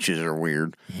 the twitches are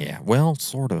weird. Yeah, well,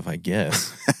 sort of, I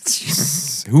guess.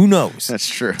 That's Who knows? That's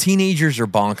true. Teenagers are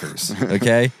bonkers.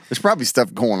 Okay, There's probably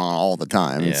stuff going on all the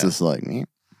time. It's Yeah. just like, man,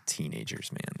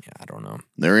 teenagers, man. Yeah, I don't know.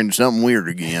 they're into something weird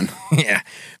again. Yeah,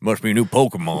 must be a new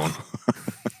Pokemon.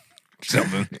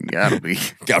 Something. Gotta be.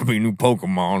 Gotta be a new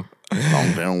Pokemon. As long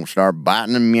as they don't start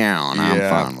biting and meowing, I'm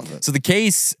fine with it. So the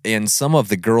case and some of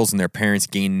the girls and their parents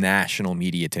gained national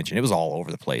media attention. It was all over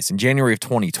the place. In January of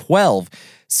 2012,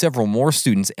 several more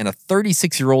students and a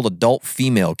 36-year-old adult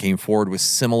female came forward with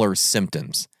similar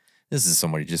symptoms. This is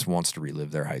somebody who just wants to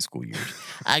relive their high school years.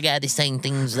 I got the same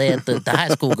things that the high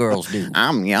school girls do.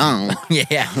 I'm young.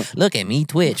 Yeah, look at me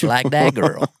twitch like that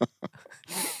girl.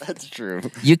 That's true.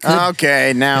 You could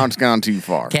Okay, now it's gone too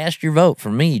far. cast your vote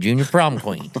for me, junior prom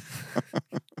queen.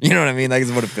 You know what I mean? Like,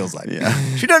 it's what it feels like. Yeah.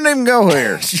 She doesn't even go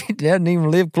here. She doesn't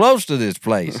even live close to this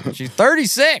place. She's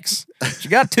 36. She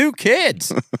got 2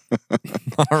 kids.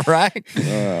 All right?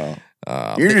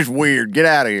 You're just weird. Get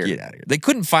out of here. Get out of here. They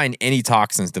couldn't find any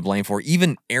toxins to blame for.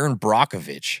 Even Erin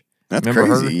Brockovich. That's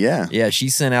Remember crazy, her? yeah. Yeah, she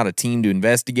sent out a team to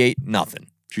investigate. Nothing.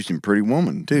 She's a pretty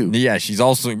woman, too. Yeah, she's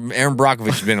also, Erin Brockovich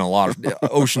has been in a lot of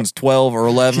Ocean's 12 or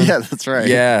 11. Yeah, that's right.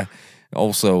 Yeah.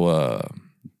 Also,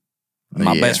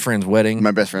 My Yeah. Best Friend's Wedding.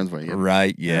 My best friend's way. Yeah.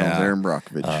 Right, That was yeah. Erin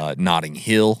Brockovich. Notting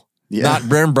Hill. Yeah.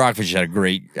 Erin Brockovich had a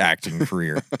great acting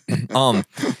career.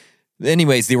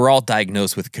 Anyways, they were all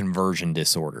diagnosed with conversion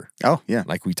disorder. Oh, yeah.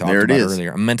 Like we talked There it about is.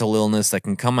 earlier. A mental illness that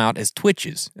can come out as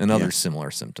twitches and other similar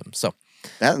symptoms. So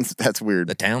That's weird.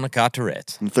 the town of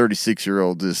Tourette's. The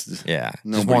 36-year-old just Yeah. Just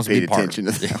nobody wants to paid be part attention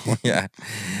of to it. that one. Yeah.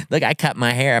 Look, I cut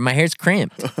my hair. My hair's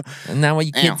crimped. Isn't that what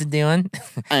you kids Ow. are doing?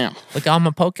 Ow. Look at all my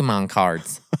Pokemon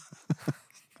cards.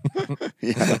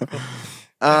 Yeah.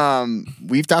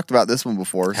 We've talked about this one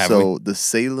before. Have so the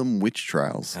Salem witch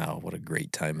trials. Oh, what a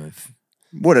great time of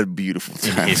What a beautiful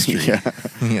time. history. Yeah.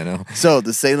 You know. So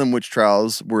the Salem witch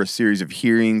trials were a series of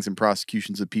hearings and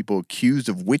prosecutions of people accused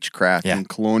of witchcraft in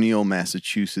colonial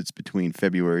Massachusetts between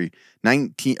February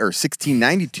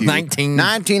 1692,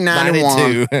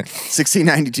 1992.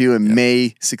 1692 and May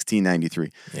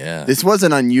 1693. Yeah. This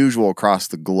wasn't unusual across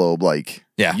the globe. Like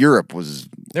Europe was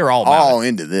they're all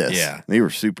into this. Yeah. They were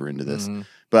super into this.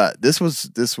 But this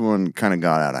one kind of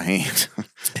got out of hand.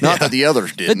 Not that the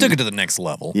others didn't. They took it to the next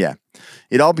level. Yeah.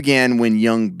 It all began when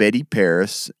young Betty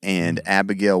Paris and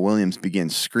Abigail Williams began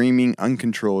screaming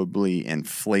uncontrollably and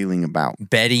flailing about.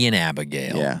 Betty and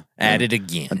Abigail. Yeah. At it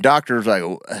again. A doctor's like,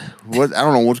 "What? I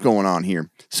don't know what's going on here."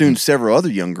 Soon, several other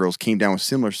young girls came down with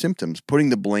similar symptoms, putting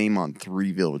the blame on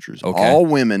 3 villagers. Okay. All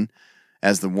women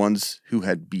as the ones who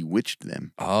had bewitched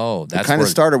them. Oh, that's it kind of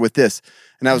where... started with this.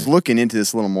 And I was looking into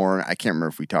this a little more, and I can't remember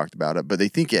if we talked about it, but they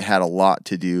think it had a lot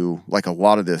to do, like a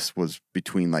lot of this was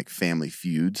between like family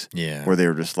feuds. Yeah. Where they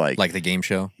were just like the game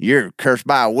show? "You're cursed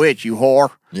by a witch, you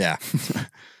whore." Yeah.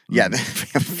 Yeah, the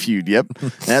family feud, yep.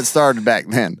 That started back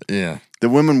then. Yeah. The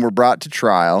women were brought to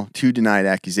trial. 2 denied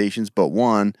accusations, but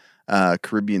one, a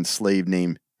Caribbean slave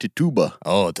named Tituba.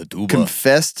 Oh, Tituba.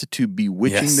 Confessed to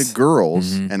bewitching the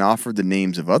girls and offered the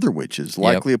names of other witches,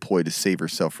 likely a ploy to save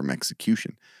herself from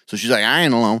execution. So she's like, "I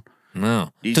ain't alone." No.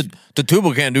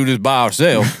 Tituba can't do this by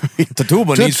herself.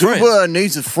 Tituba needs friends. Tituba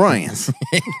needs a friend.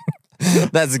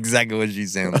 That's exactly what she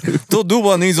sounds like.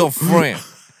 Tituba needs a friend.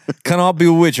 Cannot be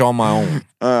a witch on my own.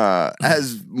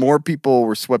 As more people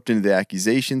were swept into the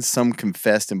accusations, some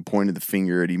confessed and pointed the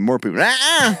finger at even more people.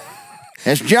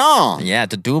 That's John. Yeah,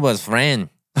 Tituba's friend.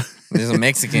 There's a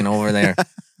Mexican over there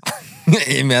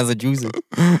in Massachusetts.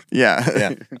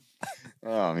 Yeah.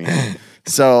 Oh, man.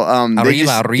 So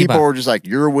people were just like,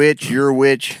 "You're a witch, you're a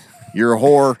witch, you're a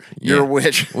whore, you're a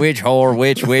witch." Witch, whore,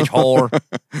 witch, whore.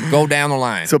 Go down the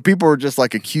line. So people were just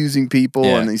like accusing people.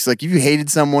 And it's like, if you hated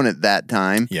someone at that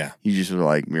time, you just were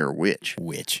like, "You're a witch."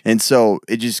 Witch. And so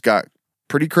it just got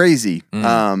pretty crazy.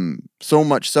 So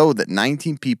much so that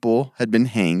 19 people had been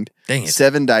hanged. Dang it.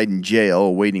 7 died in jail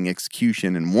awaiting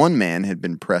execution, and 1 man had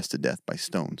been pressed to death by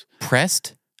stones.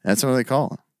 Pressed? That's what they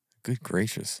call it. Good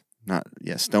gracious.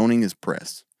 Stoning is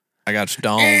pressed. I got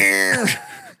stoned.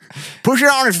 Push it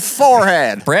on his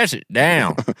forehead. Press it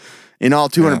down. In all,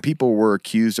 200 people were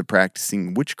accused of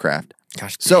practicing witchcraft.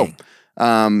 Gosh, so,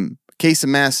 case of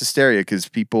mass hysteria, because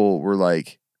people were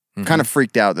like, kind of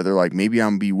freaked out that they're like, maybe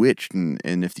I'm bewitched. And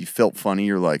if you felt funny,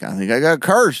 you're like, "I think I got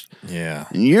cursed." Yeah.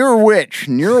 And you're a witch.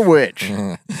 And you're a witch.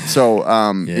 So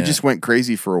it just went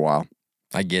crazy for a while.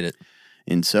 I get it.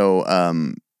 And so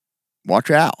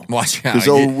watch out. Watch out. Because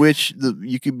old witch,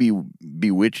 you could be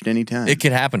bewitched anytime. It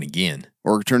could happen again.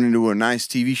 Or turn into a nice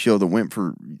TV show that went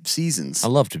for seasons. I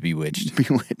love to be bewitched.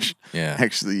 Bewitched. Yeah.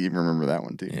 Actually, you remember that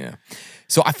one too. Yeah.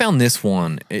 So I found this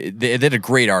one. They did a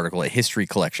great article at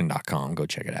historycollection.com. Go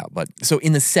check it out. But so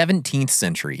in the 17th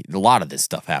century, a lot of this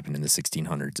stuff happened in the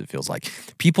 1600s, it feels like.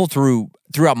 People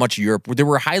throughout much of Europe, they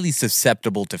were highly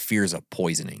susceptible to fears of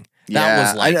poisoning.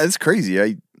 That's crazy.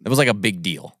 It was like a big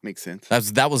deal. Makes sense.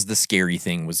 That was the scary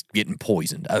thing, was getting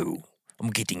poisoned. Oh, I'm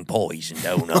getting poisoned.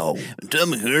 Oh, no.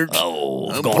 Tummy hurts.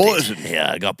 Oh, I'm poisoned.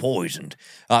 Yeah, I got poisoned.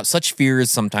 Such fears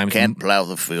sometimes... Can't plow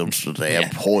the fields today. I'm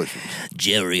poisoned.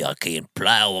 Jerry, I can't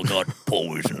plow. I got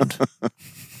poisoned.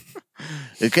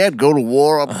 You can't go to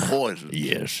war. I'm poisoned.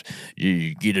 Yes.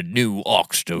 You get a new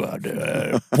ox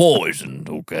to poisoned,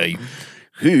 okay?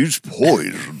 He's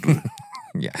poisoned.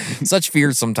 Yeah. Such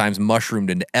fears sometimes mushroomed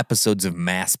into episodes of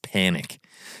mass panic.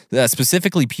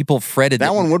 Specifically, people fretted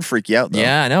that one would freak you out, though.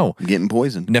 Yeah, I know. Getting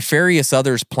poisoned. Nefarious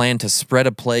others planned to spread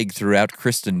a plague throughout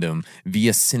Christendom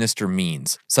via sinister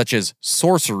means, such as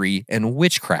sorcery and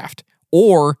witchcraft,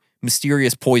 or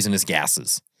mysterious poisonous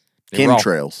gases.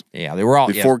 Chemtrails. They were all...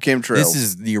 Before chemtrails. This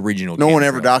is the original No one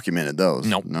ever documented those.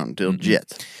 Nope. Not until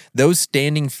Jets. Those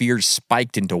standing fears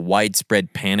spiked into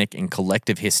widespread panic and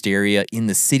collective hysteria in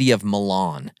the city of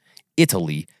Milan,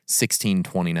 Italy,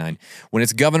 1629, when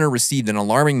its governor received an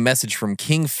alarming message from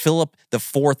King Philip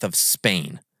IV of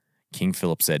Spain. King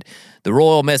Philip said, "The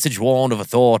royal message warned of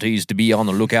authorities to be on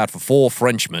the lookout for 4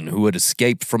 Frenchmen who had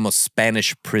escaped from a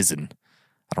Spanish prison."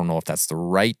 I don't know if that's the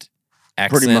right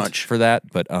accent for that,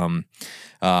 but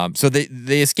so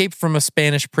they escaped from a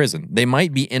Spanish prison. They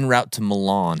might be en route to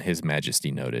Milan, His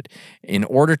Majesty noted, in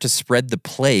order to spread the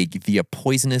plague via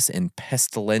poisonous and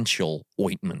pestilential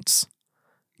ointments.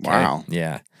 Okay? Wow.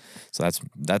 Yeah. So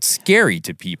that's scary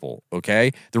to people,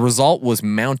 okay? The result was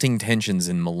mounting tensions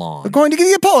in Milan. We're going to get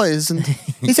you poisoned.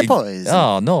 He's a poison.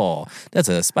 Oh, no. That's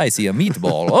a spicy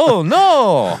meatball. Oh,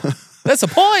 no. That's a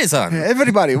poison.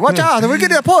 Everybody, watch out! We're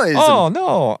getting a poison. Oh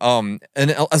no!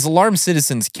 And as alarmed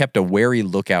citizens kept a wary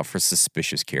lookout for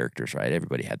suspicious characters. Right,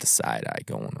 everybody had the side eye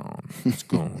going on. What's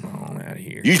going on out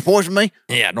here? You poison me?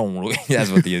 Yeah, don't. Really, that's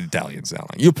what the Italians sound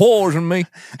like. You poison me.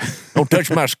 Don't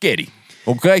touch my skitty.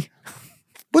 Okay.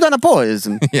 Put on a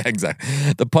poison. Yeah,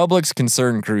 exactly. The public's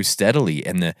concern grew steadily,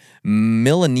 and the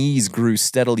Milanese grew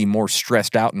steadily more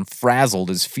stressed out and frazzled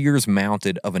as fears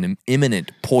mounted of an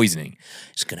imminent poisoning.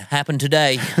 It's going to happen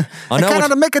today. I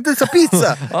cannot make it this a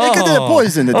pizza. I can do a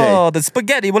poison today. Oh, the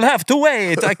spaghetti will have to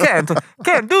wait. I can't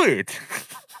do it.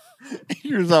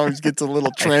 Yours always gets a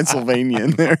little Transylvania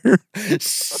in there.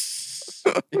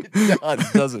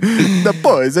 It doesn't. The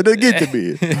poison will get to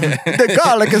me. The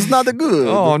garlic is not good.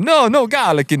 Oh, no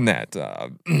garlic in that.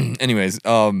 Anyways,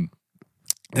 the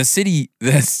city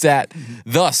sat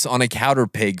thus on a powder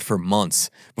keg for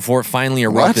months before it finally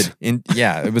erupted.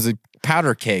 It was a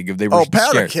powder keg. They were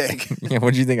powder scared. keg. Yeah,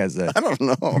 what do you think I said? I don't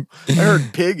know. I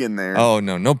heard pig in there. Oh,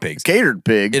 no pigs. Catered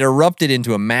pig. It erupted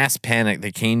into a mass panic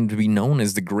that came to be known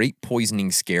as the Great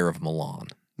Poisoning Scare of Milan.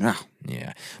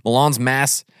 Yeah. Milan's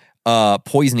mass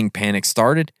poisoning panic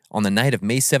started on the night of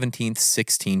May 17th,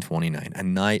 1629, a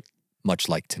night much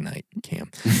like tonight, Cam,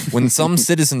 when some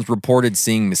citizens reported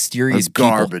seeing mysterious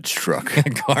garbage truck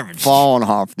garbage falling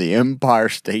off the Empire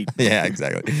State. Yeah,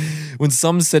 exactly. When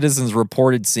some citizens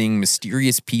reported seeing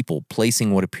mysterious people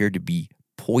placing what appeared to be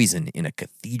poison in a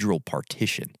cathedral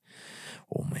partition.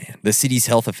 Oh man. The city's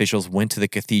health officials went to the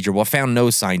cathedral but found no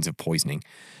signs of poisoning.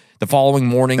 The following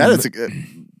morning, that is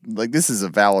this is a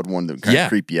valid one to kind of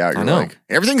creep you out. You're like,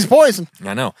 everything's poison.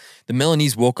 I know. The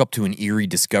Milanese woke up to an eerie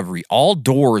discovery. All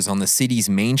doors on the city's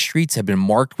main streets had been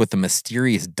marked with a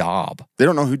mysterious daub. They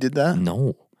don't know who did that?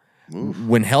 No. Oof.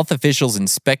 When health officials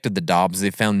inspected the daubs, they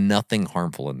found nothing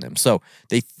harmful in them. So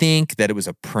they think that it was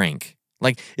a prank.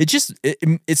 Like, it's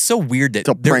so weird that it's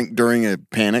a prank during a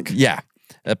panic. Yeah,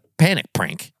 a panic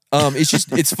prank.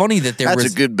 It's funny that That's a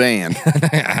good band.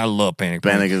 I love Panic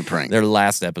Prank. Panic is a prank. Their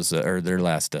last episode or their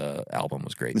last album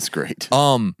was great. It's great.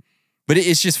 But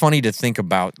it's just funny to think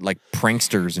about like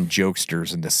pranksters and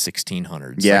jokesters in the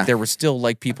 1600s. Yeah, like, there were still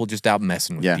like people just out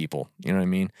messing with people. You know what I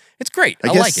mean? It's great.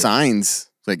 I guess like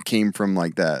signs like came from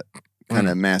like that kind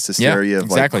of mass hysteria of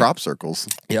like crop circles.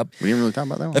 Yep. We didn't really talk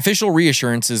about that one. Official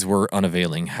reassurances were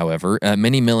unavailing, however.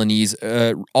 Many Milanese,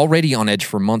 already on edge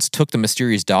for months, took the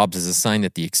mysterious daubs as a sign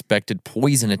that the expected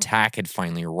poison attack had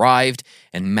finally arrived,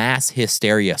 and mass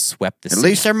hysteria swept the city. At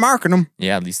least they're marking them.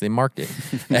 Yeah, at least they marked it.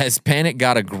 As panic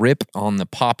got a grip on the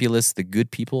populace, the good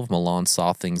people of Milan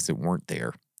saw things that weren't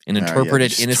there and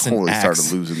interpreted innocent acts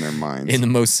started losing their minds in the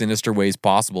most sinister ways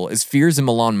possible. As fears in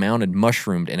Milan mounted,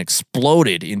 mushroomed, and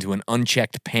exploded into an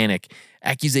unchecked panic,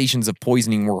 accusations of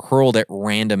poisoning were hurled at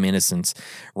random innocents,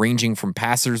 ranging from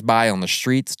passersby on the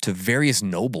streets to various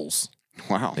nobles.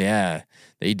 Wow. Yeah,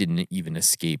 they didn't even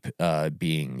escape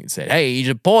being said, hey, he's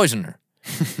a poisoner.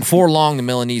 Before long, the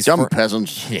Milanese... Dumb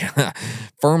peasants. Yeah.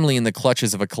 Firmly in the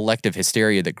clutches of a collective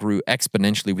hysteria that grew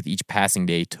exponentially with each passing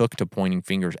day, took to pointing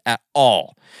fingers at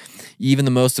all. Even the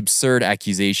most absurd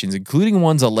accusations, including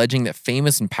ones alleging that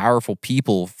famous and powerful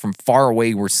people from far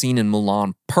away were seen in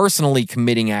Milan personally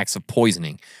committing acts of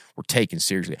poisoning, were taken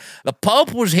seriously. The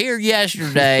Pope was here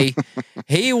yesterday.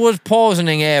 He was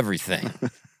poisoning everything.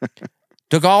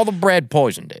 Took all the bread,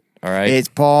 poisoned it. All right. It's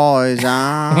poison.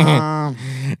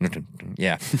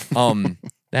 Yeah.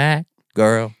 That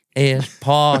girl is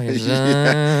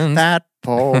poison. That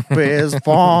Pope is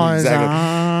poison.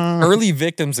 Exactly. Early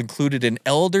victims included an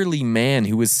elderly man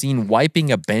who was seen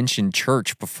wiping a bench in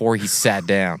church before he sat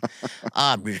down.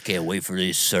 I just can't wait for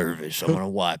this service. I'm going to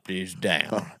wipe this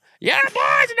down. You're a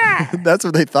poisoner. That's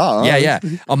what they thought. Yeah, yeah.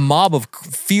 A mob of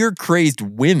fear-crazed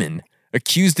women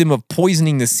accused him of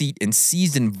poisoning the seat and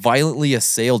seized and violently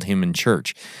assailed him in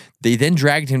church. They then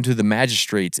dragged him to the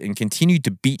magistrates and continued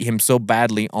to beat him so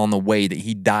badly on the way that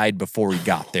he died before he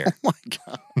got there. Oh my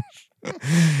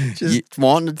gosh. Just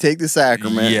wanting to take the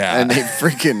sacrament and they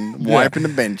freaking wiping the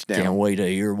bench down. Can't wait to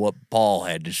hear what Paul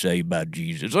had to say about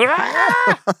Jesus.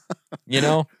 You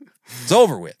know, it's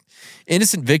over with.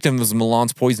 Innocent victims of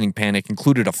Milan's poisoning panic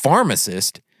included a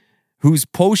pharmacist whose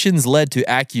potions led to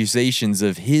accusations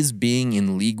of his being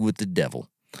in league with the devil.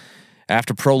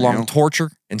 After prolonged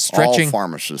torture and stretching all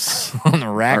pharmacists on the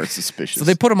rack, are suspicious. So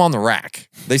they put him on the rack.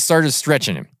 They started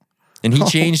stretching him, and he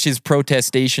changed his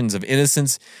protestations of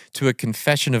innocence to a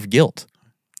confession of guilt.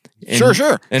 And,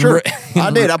 sure.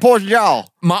 I did. I poisoned y'all.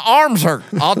 My arms hurt.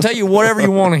 I'll tell you whatever you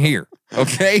want to hear.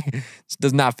 Okay? This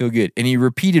does not feel good. And he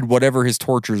repeated whatever his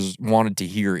torturers wanted to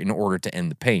hear in order to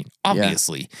end the pain.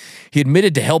 Obviously. He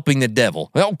admitted to helping the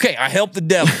devil. Okay, I helped the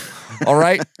devil. All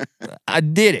right? I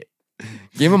did it.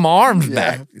 Give him arms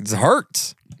back. It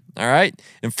hurts. All right.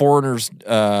 And foreigners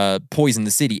poisoned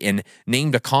the city and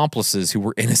named accomplices who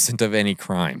were innocent of any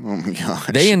crime. Oh my gosh.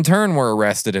 They in turn were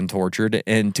arrested and tortured,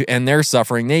 and to end their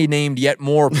suffering, they named yet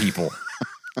more people.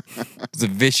 It's a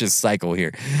vicious cycle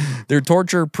here. Their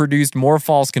torture produced more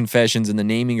false confessions and the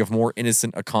naming of more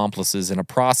innocent accomplices in a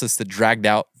process that dragged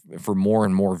out for more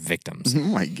and more victims. Oh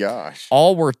my gosh.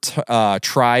 All were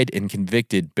tried and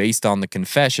convicted based on the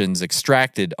confessions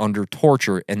extracted under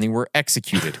torture, and they were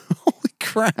executed. Holy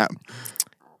crap.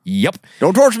 Yep.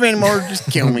 Don't torture me anymore. Just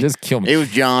kill me. Just kill me. It was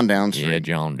John down the street. Yeah,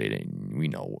 John did it. We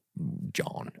know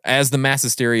John. As the mass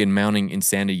hysteria and mounting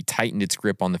insanity tightened its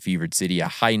grip on the fevered city, a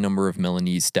high number of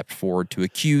Milanese stepped forward to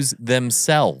accuse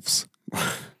themselves.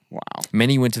 Wow.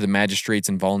 Many went to the magistrates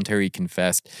and voluntarily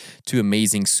confessed to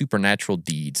amazing supernatural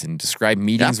deeds and described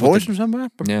meetings with or something?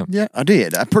 Yeah. Yeah, I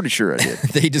did. I'm pretty sure I did.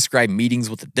 They described meetings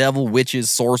with the devil, witches,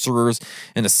 sorcerers,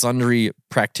 and the sundry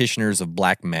practitioners of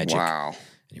black magic. Wow.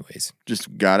 Anyways.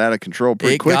 Just got out of control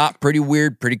pretty quick. It got pretty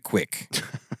weird pretty quick.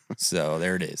 So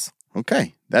there it is.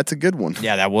 Okay. That's a good one.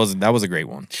 Yeah, that was a great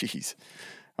one. Jeez.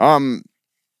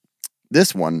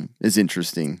 This one is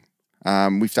interesting. I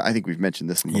think we've mentioned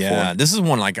this one before. Yeah, this is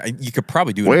one like you could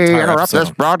probably do an We entire interrupt episode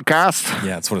this broadcast.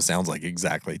 Yeah, that's what it sounds like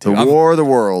exactly. The War of the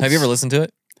Worlds. Have you ever listened to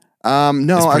it? No, I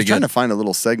was trying good. to find a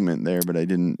little segment there, but I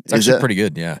didn't. It's actually pretty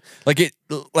good. Yeah,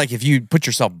 like if you put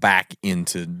yourself back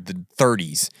into the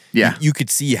 30s, yeah, you could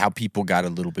see how people got a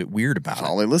little bit weird about That's it.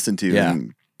 all they listened to. Yeah.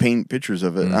 And paint pictures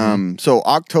of it. So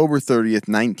October 30th,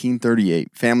 1938,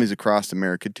 families across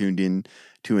America tuned in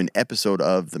to an episode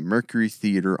of the Mercury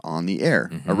Theater on the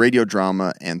Air, a radio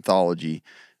drama anthology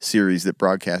series that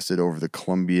broadcasted over the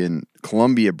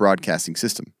Columbia Broadcasting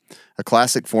System. A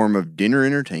classic form of dinner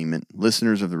entertainment,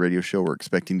 listeners of the radio show were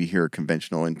expecting to hear a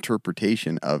conventional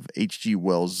interpretation of H.G.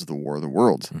 Wells' The War of the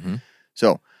Worlds.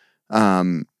 So,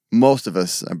 most of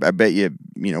us, I bet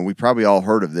we probably all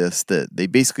heard of this, that they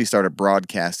basically started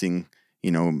broadcasting,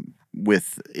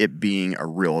 with it being a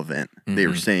real event. They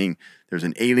were saying there's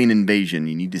an alien invasion,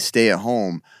 you need to stay at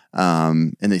home.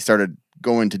 And they started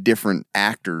going to different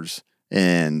actors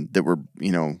and that were,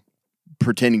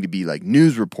 pretending to be like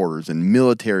news reporters and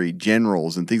military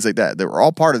generals and things like that. They were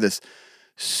all part of this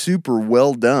super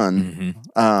well done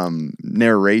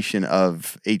narration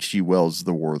of H.G. Wells'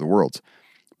 The War of the Worlds.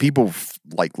 People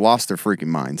lost their freaking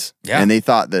minds. Yeah. And they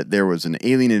thought that there was an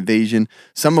alien invasion.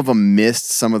 Some of them missed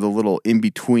some of the little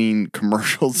in-between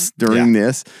commercials during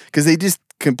this because they just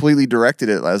completely directed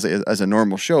it as a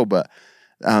normal show. But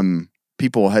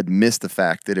people had missed the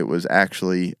fact that it was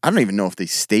actually, I don't even know if they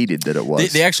stated that it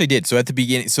was. They actually did. So at the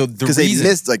beginning, because they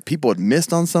missed, people had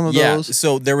missed on some of those.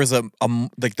 So there was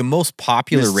the most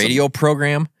popular radio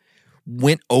program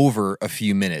went over a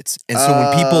few minutes. And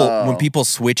so when people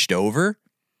switched over,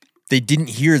 they didn't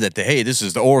hear that this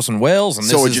is the Orson Welles, and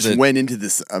so this it just went into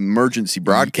this emergency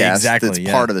broadcast that's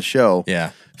part of the show.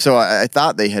 Yeah. So I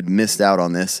thought they had missed out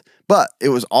on this, but it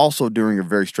was also during a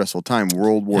very stressful time.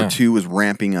 World War II was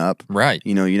ramping up. Right.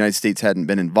 The United States hadn't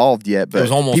been involved yet, but it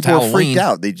was almost people Halloween. were freaked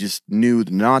out. They just knew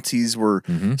the Nazis were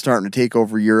starting to take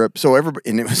over Europe. So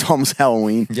and it was almost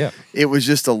Halloween. Yeah. It was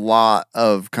just a lot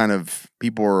of kind of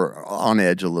people were on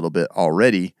edge a little bit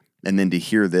already, and then to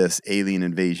hear this alien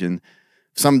invasion.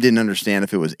 Some didn't understand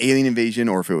if it was alien invasion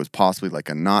or if it was possibly like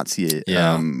a Nazi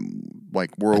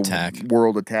world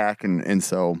attack. And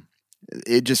so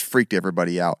it just freaked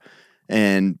everybody out.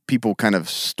 And people kind of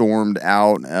stormed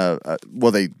out.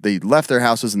 They left their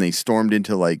houses and they stormed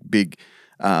into big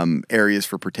areas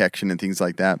for protection and things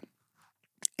like that.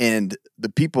 And the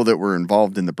people that were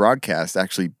involved in the broadcast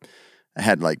actually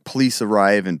had police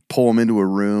arrive and pull them into a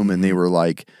room, and they were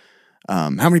like, how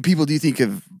many people do you think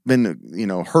have been,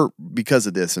 hurt because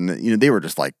of this? And, they were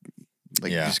just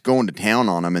just going to town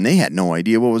on them, and they had no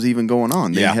idea what was even going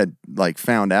on. They had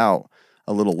found out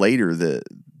a little later that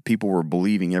people were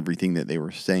believing everything that they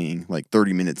were saying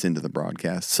 30 minutes into the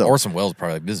broadcast. So Orson Welles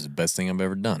probably this is the best thing I've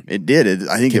ever done. It did.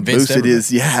 I think Convinced it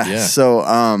boosted everybody. So,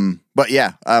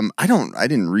 I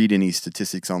didn't read any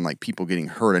statistics on people getting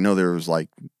hurt. I know there was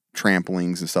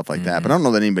tramplings and stuff like that, but I don't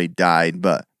know that anybody died,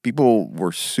 but people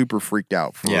were super freaked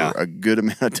out for a good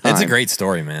amount of time. It's a great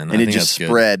story, man. And it just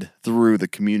spread through the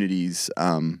communities.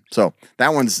 So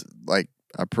that one's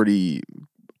a pretty,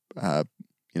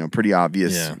 pretty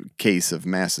obvious case of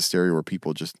mass hysteria where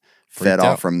people just fed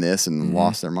off from this and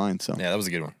lost their mind. So yeah, that was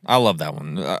a good one. I love that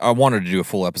one. I wanted to do a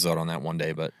full episode on that one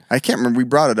day, but I can't remember. We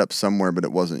brought it up somewhere, but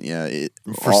it wasn't. Yeah,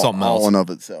 something else all in of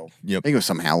itself. Yep. I think it was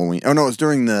some Halloween. Oh no, it was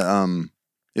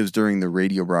during the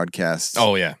radio broadcast.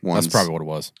 Oh yeah, ones. that's probably what it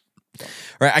was. All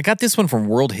right, I got this one from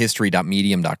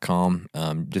worldhistory.medium.com.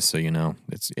 Just so you know,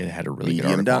 it had a really good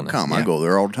article on Medium.com. it. I Yeah. go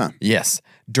there all the time. Yes.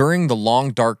 During the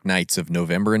long dark nights of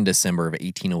November and December of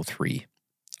 1803,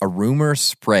 a rumor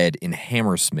spread in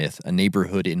Hammersmith, a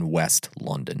neighborhood in West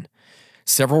London.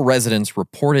 Several residents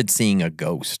reported seeing a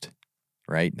ghost.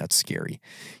 Right? That's scary.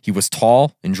 He was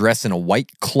tall and dressed in a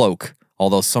white cloak,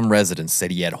 although some residents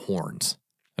said he had horns.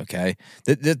 Okay?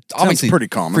 That obviously pretty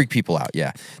common. freaked people out,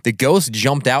 yeah. The ghost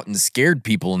jumped out and scared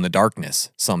people in the darkness.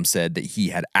 Some said that he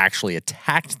had actually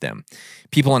attacked them.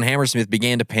 People in Hammersmith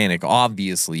began to panic,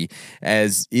 obviously,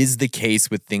 as is the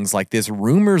case with things like this.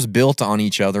 Rumors built on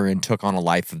each other and took on a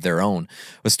life of their own.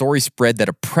 A story spread that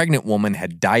a pregnant woman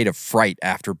had died of fright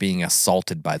after being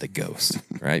assaulted by the ghost.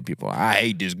 Right? People, I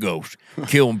hate this ghost.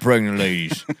 Killing pregnant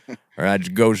ladies. All right, this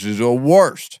ghost is the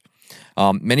worst.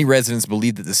 Many residents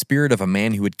believed that the spirit of a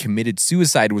man who had committed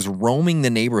suicide was roaming the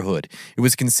neighborhood. It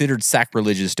was considered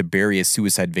sacrilegious to bury a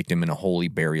suicide victim in a holy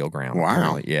burial ground. Wow.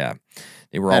 Apparently. Yeah.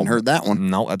 They were Hadn't heard that one.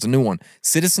 No, that's a new one.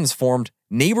 Citizens formed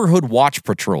neighborhood watch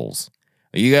patrols.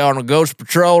 Are you on a ghost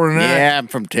patrol tonight? Yeah, I'm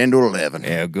from 10 to 11.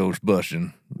 Yeah, ghost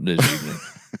busting this evening.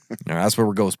 All right, that's where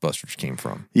Ghostbusters came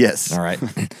from. Yes. All right.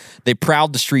 They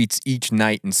prowled the streets each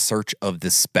night in search of the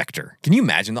specter. Can you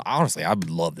imagine? Honestly, I would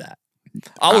love that.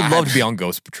 I would love to be on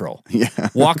Ghost Patrol. Yeah.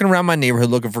 Walking around my neighborhood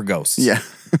looking for ghosts. Yeah.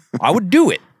 I would do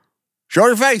it. Show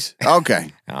your face.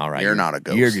 Okay. All right. You're not a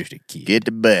ghost. You're just a kid. Get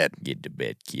to bed. Get to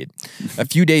bed, kid. A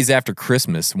few days after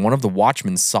Christmas, one of the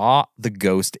watchmen saw the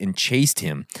ghost and chased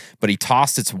him, but he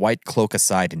tossed its white cloak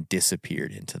aside and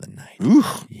disappeared into the night. Ooh.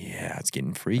 Yeah, it's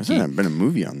getting There's freaky. not been a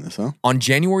movie on this, huh? On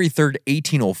January 3rd,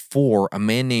 1804, a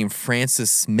man named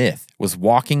Francis Smith was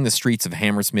walking the streets of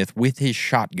Hammersmith with his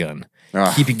shotgun,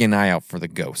 keeping an eye out for the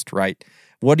ghost, right?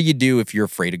 What do you do if you're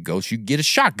afraid of ghosts? You get a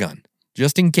shotgun,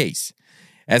 just in case.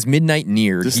 As midnight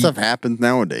neared... This stuff happens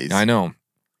nowadays. I know.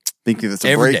 Think it's a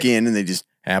Every break day. in and they just...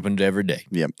 Happened every day.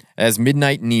 Yep. As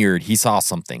midnight neared, he saw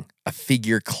something, a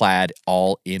figure clad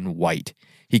all in white.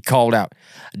 He called out,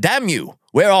 "Damn you,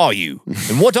 where are you?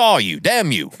 And what are you?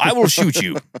 Damn you, I will shoot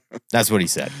you." That's what he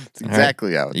said. That's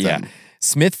exactly how it's done.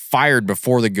 Smith fired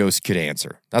before the ghost could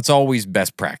answer. That's always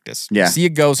best practice. Yeah. See a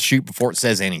ghost, shoot before it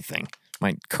says anything.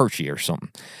 Might curse you or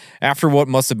something. After what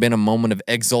must have been a moment of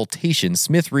exultation,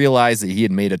 Smith realized that he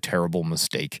had made a terrible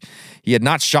mistake. He had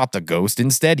not shot the ghost.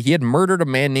 Instead, he had murdered a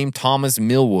man named Thomas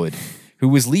Millwood, who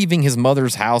was leaving his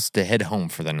mother's house to head home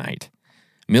for the night.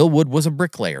 Millwood was a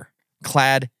bricklayer,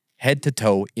 clad head to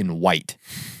toe in white,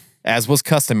 as was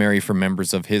customary for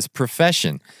members of his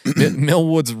profession.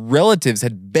 Millwood's relatives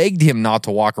had begged him not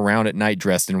to walk around at night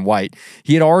dressed in white.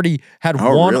 He had already had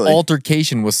one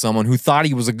altercation with someone who thought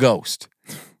he was a ghost.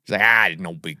 He's like,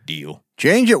 no big deal.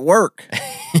 Change at work.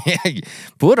 Yeah,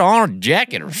 put on a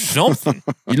jacket or something.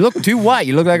 You look too white.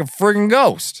 You look like a friggin'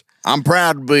 ghost. I'm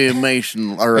proud to be a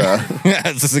Mason, or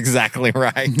That's exactly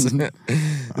right. This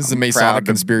is a Masonic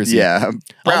conspiracy. Yeah, I'm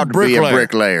proud to be a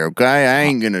bricklayer, okay? I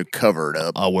ain't going to cover it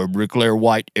up. I wear bricklayer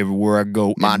white everywhere I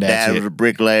go. My dad was a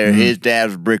bricklayer. His dad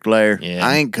was a bricklayer. Yeah.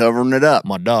 I ain't covering it up.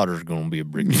 My daughter's going to be a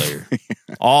bricklayer.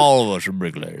 All of us are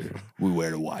bricklayers. We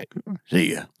wear the white.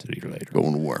 See ya. See you later.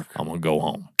 Going to work. I'm going to go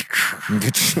home.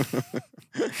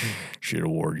 Should have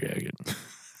wore a jacket.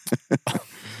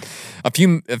 A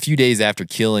few days after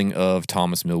killing of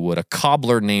Thomas Millwood, a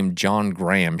cobbler named John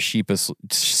Graham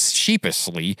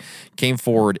sheepishly came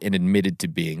forward and admitted to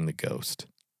being the ghost.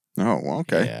 Oh,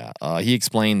 okay. Yeah. He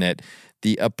explained that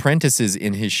the apprentices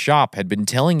in his shop had been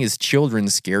telling his children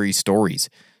scary stories,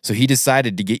 so he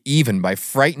decided to get even by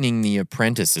frightening the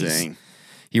apprentices. Dang.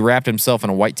 He wrapped himself in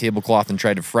a white tablecloth and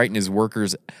tried to frighten his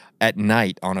workers at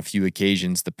night on a few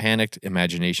occasions. The panicked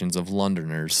imaginations of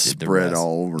Londoners did the Spread rest.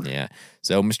 all over. Yeah.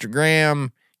 So Mr.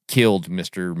 Graham killed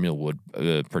Mr. Millwood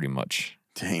pretty much.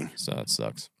 Dang. So that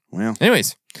sucks. Well.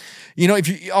 Anyways,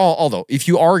 although if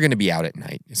you are going to be out at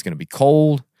night, it's going to be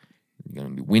cold, it's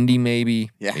going to be windy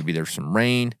maybe. Yeah. Maybe there's some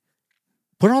rain.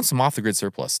 Put on some off-the-grid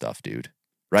surplus stuff, dude.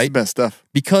 Right? It's the best stuff.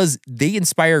 Because they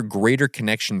inspire greater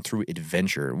connection through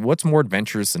adventure. What's more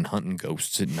adventurous than hunting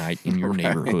ghosts at night in your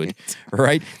neighborhood,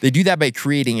 right? They do that by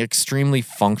creating extremely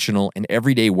functional and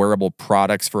everyday wearable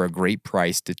products for a great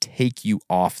price to take you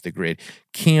off the grid.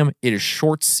 Cam, it is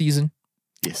shorts season.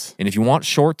 Yes. And if you want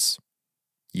shorts,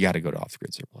 you got to go to Off the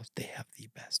Grid Surplus. They have the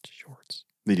best shorts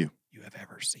They do. you have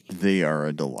ever seen. They are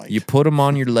a delight. You put them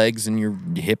on your legs and your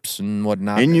hips and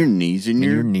whatnot. and your knees and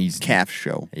your knees. calf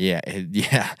show. Yeah,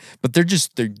 yeah. But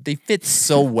they fit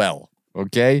so well,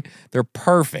 okay? They're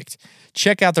perfect.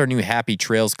 Check out their new Happy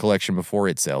Trails collection before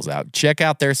it sells out. Check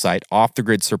out their site,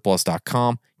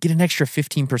 offthegridsurplus.com. Get an extra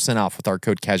 15% off with our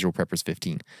code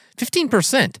CASUALPREPPERS15.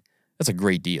 15%. That's a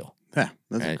great deal. Yeah,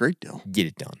 that's a Right. great deal. Get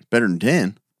it done. Better than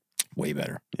 10. Way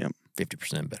better. Yep.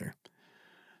 50% better.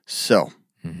 So,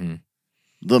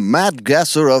 the Mad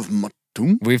Gasser of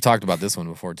Mattoon. We've talked about this one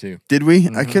before, too. Did we?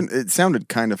 It sounded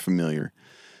kind of familiar.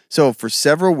 So, for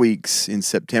several weeks in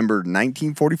September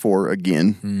 1944,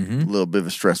 again, a little bit of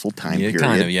a stressful time Yeah, period.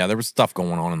 kind of. Yeah, there was stuff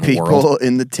going on in the People world.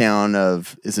 in the town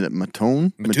of, isn't it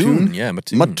Mattoon? Mattoon. Yeah,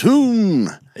 Mattoon. Mattoon,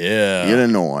 Yeah.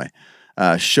 Illinois,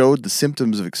 showed the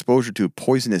symptoms of exposure to a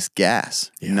poisonous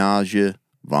gas, nausea,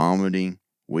 vomiting,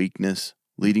 weakness,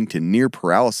 leading to near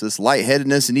paralysis,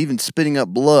 lightheadedness, and even spitting up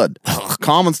blood.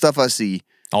 Common stuff I see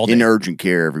All in day. urgent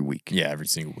care every week. Yeah, every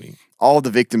single week. All of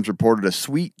the victims reported a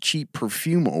sweet, cheap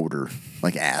perfume odor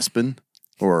like aspen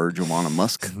or Joanna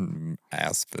Musk.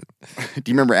 Aspen. Do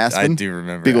you remember aspen? I do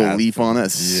remember Big old aspen. leaf on it.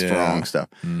 That's Yeah. strong stuff.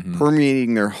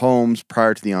 Permeating their homes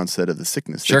prior to the onset of the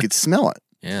sickness. Sure. They could smell it.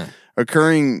 Yeah.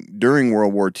 Occurring during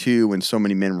World War II when so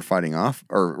many men were fighting off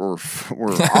or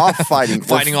were off fighting.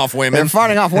 Fighting off women. They're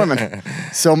fighting off women.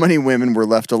 So many women were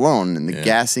left alone, and the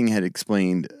gassing had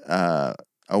explained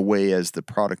away as the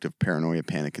product of paranoia,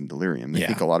 panic, and delirium. They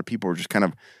think a lot of people were just kind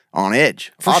of on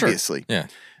edge, For sure. obviously. Yeah.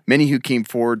 Many who came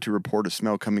forward to report a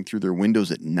smell coming through their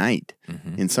windows at night.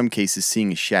 In some cases,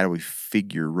 seeing a shadowy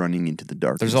figure running into the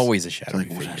darkness. There's always a It's shadow. like,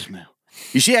 what's that smell?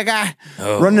 You see that guy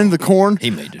running into the corn? He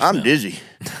made the I'm smell. dizzy.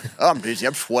 I'm dizzy.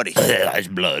 I'm sweaty. It's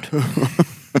blood.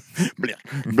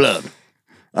 Blood.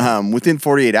 Within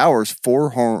 48 hours,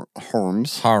 4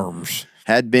 Harms.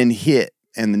 had been hit,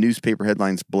 and the newspaper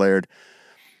headlines blared,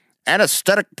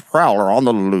 "Anesthetic prowler on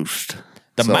the loose."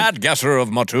 The So- Mad Gasser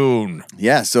of Mattoon.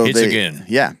 Yeah, so Hits again.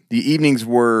 Yeah, the evenings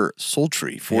were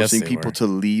sultry, forcing they people were. to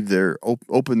leave their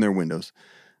open their windows.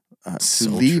 To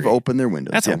leave Sultry. open their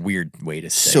windows. That's yeah. a weird way to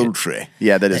say it. Sultry.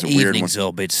 Yeah, that is a weird one.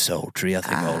 a bit sultry. I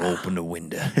think I'll open the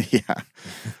window. Yeah.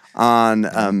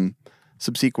 On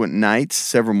subsequent nights,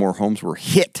 several more homes were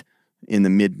hit in the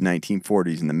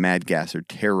mid-1940s, and the Mad Gasser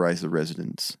terrorized the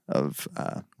residents of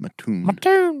Mattoon.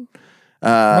 Mattoon.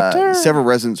 Several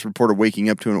residents reported waking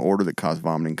up to an odor that caused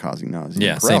vomiting, causing nausea.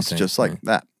 Yeah, and same paralysis, thing. just like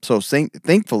that. So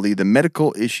thankfully, the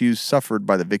medical issues suffered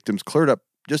by the victims cleared up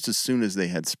just as soon as they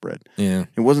had spread. Yeah.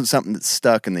 It wasn't something that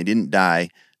stuck and they didn't die.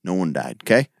 No one died,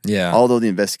 okay? Yeah. Although the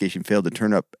investigation failed to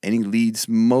turn up any leads,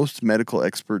 most medical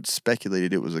experts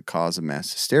speculated it was a cause of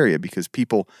mass hysteria because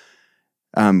people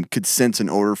could sense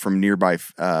an odor from nearby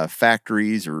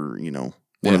factories or,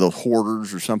 one of those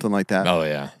hoarders or something like that. Oh,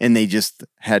 yeah. And they just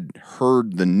had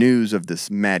heard the news of this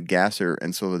mad gasser,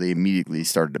 and so they immediately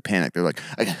started to panic. They're like,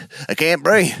 I can't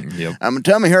breathe. Yep. My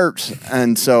tummy hurts.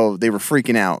 And so they were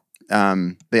freaking out.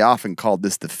 They often called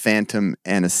this the phantom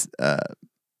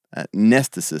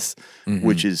anesthesis,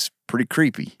 which is pretty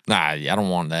creepy. Nah, I don't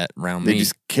want that around They're me.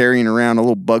 just carrying around a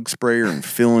little bug sprayer and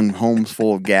filling homes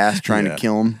full of gas trying to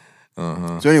kill them.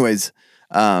 So anyways,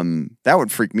 that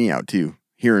would freak me out too.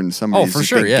 Hearing somebody for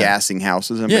sure, yeah. gassing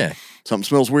houses. I'm Yeah. like, something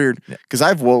smells weird. Because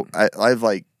I've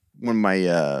like, when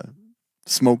my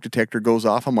smoke detector goes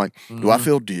off, I'm like, do I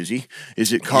feel dizzy?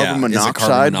 Is it carbon Yeah, is it monoxide?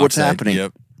 carbon What's monoxide? happening?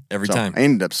 Yep. Every So time. I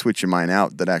ended up switching mine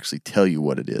out that actually tell you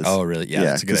what it is. Oh, really? Yeah,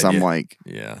 that's a good because I'm idea. like,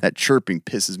 Yeah. that chirping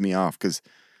pisses me off because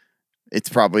it's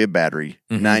probably a battery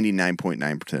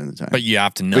 99.9% of the time. But you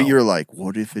have to know. But you're like,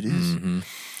 what if it is? Can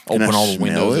Open I all the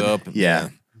smell windows it? up. Yeah.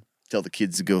 Tell the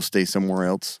kids to go stay somewhere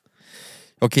else.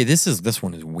 Okay, this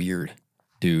one is weird,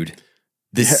 dude.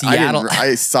 The I Seattle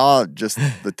saw just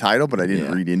the title, but I didn't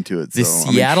Yeah. read into it. The so,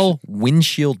 Seattle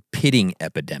windshield pitting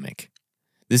epidemic.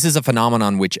 This is a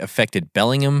phenomenon which affected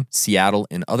Bellingham, Seattle,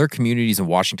 and other communities in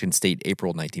Washington state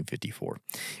April 1954.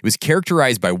 It was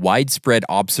characterized by widespread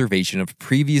observation of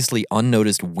previously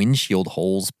unnoticed windshield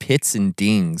holes, pits, and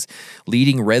dings,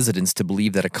 leading residents to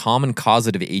believe that a common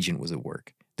causative agent was at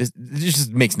work. This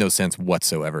just makes no sense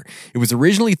whatsoever. It was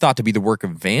originally thought to be the work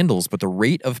of vandals, but the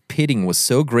rate of pitting was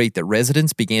so great that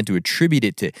residents began to attribute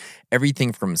it to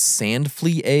everything from sand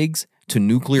flea eggs to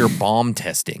nuclear bomb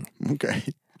testing. okay.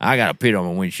 I got a pit on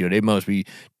my windshield. They must be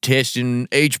testing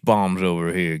H-bombs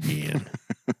over here again.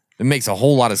 It makes a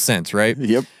whole lot of sense, right?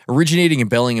 Yep. Originating in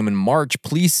Bellingham in March,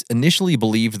 police initially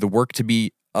believed the work to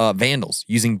be vandals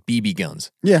using BB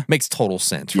guns. Yeah. Makes total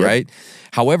sense, Yep. right?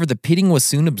 However, the pitting was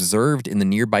soon observed in the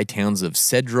nearby towns of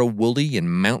Sedro-Woolley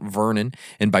and Mount Vernon,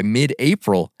 and by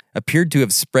mid-April appeared to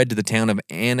have spread to the town of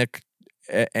Anacortes,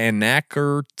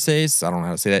 I don't know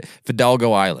how to say that,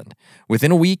 Fidalgo Island.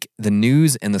 Within a week, the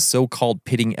news and the so-called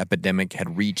pitting epidemic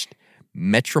had reached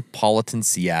metropolitan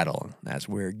Seattle. That's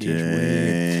where it gets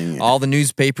weird. All the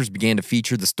newspapers began to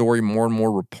feature the story. More and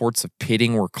more reports of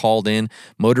pitting were called in.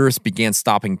 Motorists began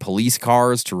stopping police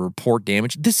cars to report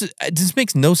damage. This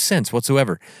makes no sense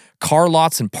whatsoever. Car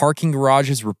lots and parking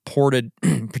garages reported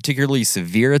particularly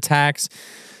severe attacks.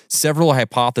 Several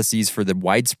hypotheses for the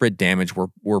widespread damage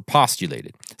were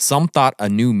postulated. Some thought a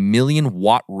new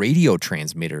 1,000,000-watt radio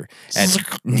transmitter at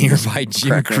nearby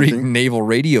Jim Creek Naval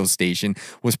Radio Station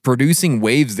was producing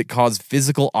waves that caused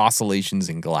physical oscillations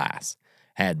in glass.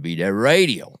 Had to be that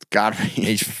radio. Gotta be.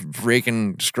 It's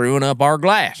freaking screwing up our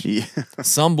glass. Yeah.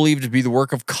 Some believed it to be the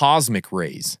work of cosmic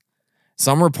rays.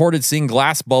 Some reported seeing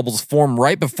glass bubbles form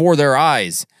right before their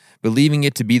eyes, believing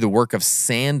it to be the work of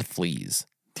sand fleas.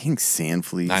 Dang, sand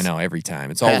fleas. I know, every time.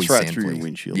 It's Pass always right sand through fleas. your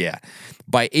windshield. Yeah.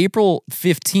 By April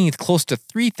 15th, close to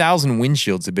 3,000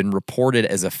 windshields had been reported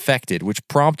as affected, which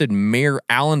prompted Mayor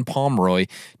Alan Pomeroy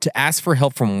to ask for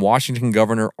help from Washington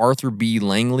Governor Arthur B.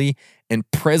 Langley and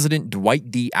President Dwight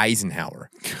D.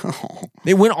 Eisenhower. Oh.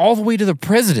 They went all the way to the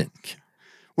president.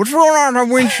 What's going on our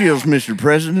windshields, Mr.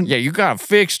 President? Yeah, you got to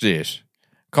fix this.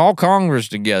 Call Congress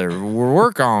together. We'll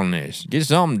work on this. Get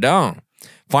something done.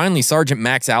 Finally, Sergeant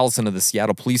Max Allison of the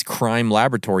Seattle Police Crime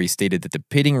Laboratory stated that the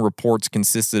pitting reports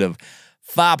consisted of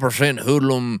 5%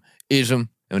 hoodlumism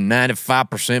and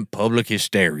 95% public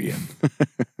hysteria.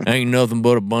 Ain't nothing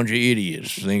but a bunch of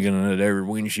idiots thinking that their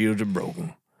windshields are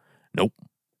broken. Nope.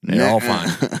 They're all fine.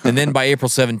 And then by April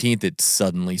 17th, it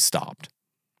suddenly stopped.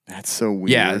 That's so weird.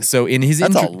 Yeah, so in his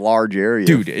That's a large area.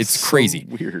 Dude, it's So crazy.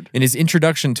 weird. In his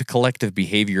introduction to collective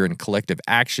behavior and collective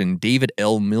action, David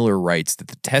L. Miller writes that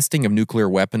the testing of nuclear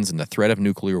weapons and the threat of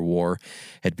nuclear war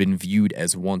had been viewed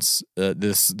as once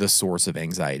the source of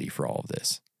anxiety for all of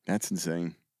this. That's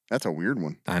insane. That's a weird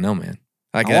one. I know, man.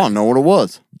 Like I want to know what it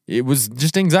was. It was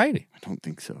just anxiety. I don't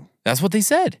think so. That's what they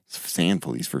said. It's sand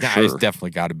fleas for Nah, sure. It's definitely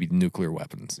got to be nuclear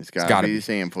weapons. It's gotta be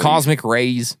sand fleas. Cosmic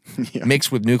rays Yeah.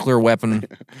 mixed with nuclear weapon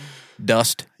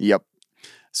dust. Yep.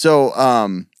 So,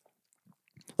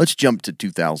 let's jump to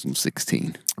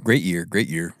 2016. Great year. Great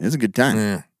year. It was a good time.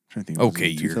 Yeah. I'm trying to think. Was Okay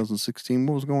it year. 2016.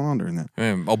 What was going on during that?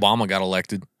 Obama got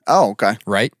elected, Oh, okay.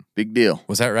 right? Big deal.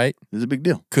 Was that right? It was a big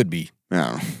deal. Could be. I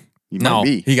don't know. You No, might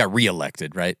be. he got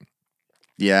reelected, right?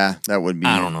 Yeah, that would be.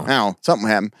 I don't know. Now, something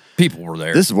happened. People were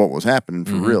there. This is what was happening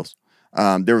for Mhm. reals.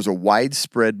 There was a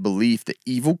widespread belief that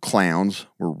evil clowns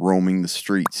were roaming the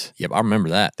streets. Yep, I remember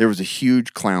that. There was a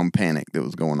huge clown panic that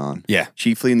was going on. Yeah.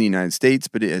 Chiefly in the United States,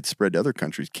 but it had spread to other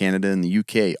countries, Canada and the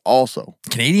UK also.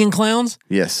 Canadian clowns?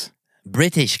 Yes.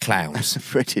 British clowns.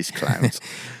 British clowns.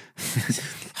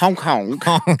 Hong Kong.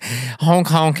 Honk,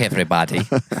 honk, everybody.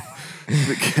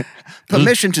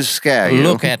 Permission to scare you.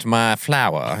 Look at my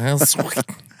flower. How sweet.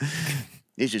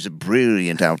 This is a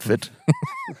brilliant outfit.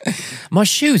 My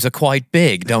shoes are quite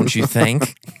big, don't you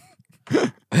think?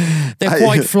 They're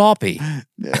quite floppy.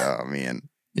 Yeah, man.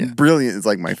 Yeah. Brilliant is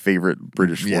like my favorite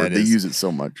British Yeah, word. it They is. use it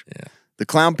so much. Yeah. The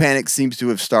clown panic seems to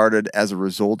have started as a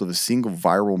result of a single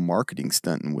viral marketing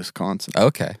stunt in Wisconsin.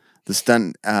 Okay. The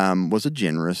stunt was a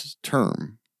generous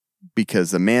term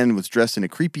because the man was dressed in a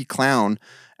creepy clown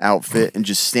outfit and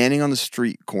just standing on the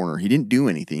street corner. He didn't do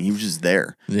anything. He was just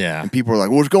there. Yeah. And people were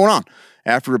like, what's going on?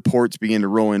 After reports began to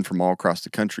roll in from all across the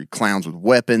country, clowns with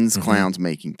weapons, clowns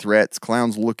making threats,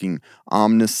 clowns looking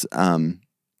ominous,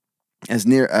 as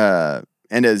near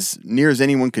as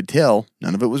anyone could tell,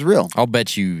 none of it was real. I'll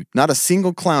bet you Not a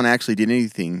single clown actually did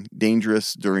anything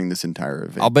dangerous during this entire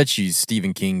event.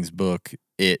 Stephen King's book,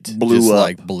 It, Blew just up.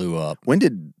 like blew up. When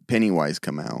did Pennywise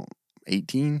come out?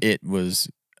 18? It was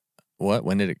what?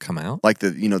 When did it come out? Like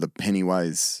the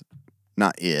Pennywise,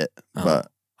 not it, Oh,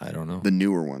 but I don't know. the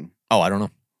newer one. Oh, I don't know.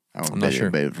 I'm not sure.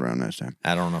 Bet it was around that time.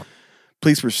 I don't know.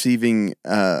 Police receiving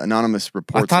anonymous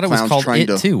reports. I thought it of was clowns called trying It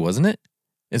to, too, wasn't it?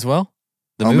 As well?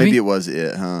 The oh, movie? maybe it was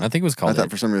It, huh? I think it was called I thought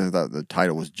It. for some reason I thought the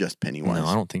title was just Pennywise. No,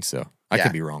 I don't think so. I Yeah.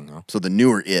 could be wrong though. So the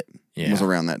newer It Yeah. was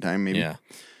around that time, maybe. Yeah.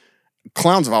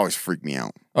 Clowns have always freaked me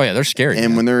out. Oh yeah, they're scary. And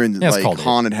man. when they're in Yeah, it's like called It.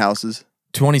 haunted houses,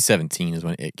 2017 is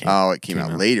when it came. oh, it came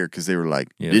out later because they were like,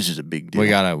 Yeah. this is a big deal. We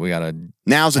gotta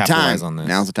Now's the time. capitalize on this.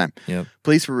 Now's the time. Yep.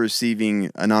 Police were receiving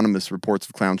anonymous reports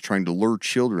of clowns trying to lure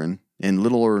children, and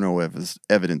little or no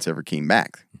evidence ever came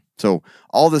back. So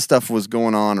all this stuff was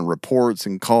going on, and reports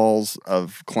and calls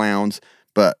of clowns,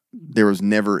 but there was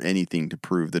never anything to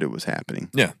prove that it was happening.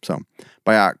 Yeah. So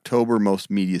by October, most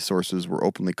media sources were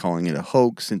openly calling it a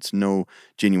hoax since no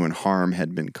genuine harm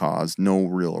had been caused, no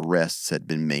real arrests had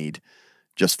been made,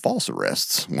 just false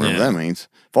arrests, whatever Yeah. that means,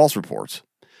 false reports.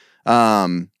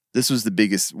 This was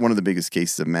one of the biggest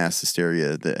cases of mass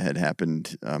hysteria that had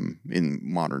happened in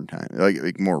modern time,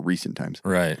 like more recent times.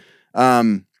 Right.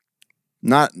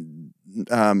 Not,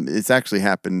 it's actually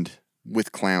happened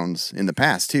with clowns in the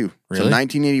past too. Really? So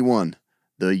 1981,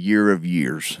 the year of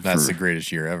years. That's the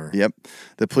greatest year ever. Yep.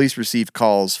 The police received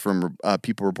calls from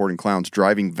people reporting clowns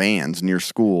driving vans near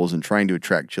schools and trying to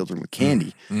attract children with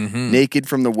candy, naked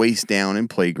from the waist down in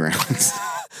playgrounds,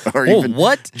 or even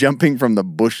jumping from the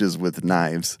bushes with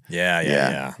knives.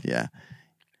 Yeah.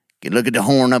 Look at the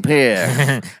horn up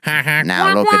here.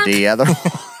 Now look at the other.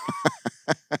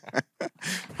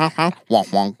 Wonk,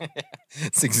 wonk.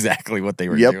 That's exactly what they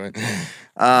were doing.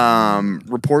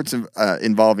 Reports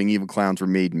involving evil clowns were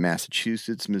made in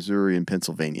Massachusetts, Missouri, and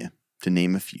Pennsylvania, to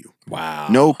name a few. Wow.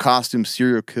 No costume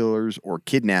serial killers or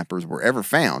kidnappers were ever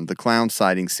found. The clown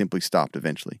sightings simply stopped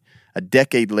eventually. A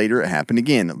decade later, it happened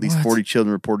again. At least 40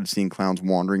 children reported seeing clowns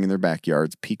wandering in their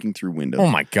backyards, peeking through windows. Oh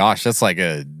my gosh, that's like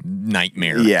a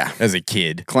nightmare as a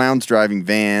kid. Clowns driving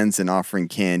vans and offering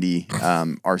candy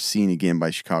are seen again by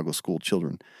Chicago school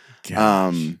children.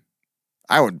 Gosh.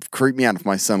 I would creep me out if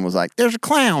my son was like, there's a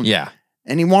clown. Yeah.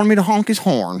 And he wanted me to honk his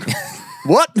horn.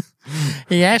 What?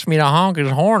 He asked me to honk his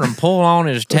horn and pull on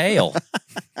his tail.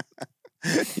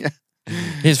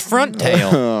 His front tail.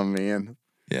 Oh, man.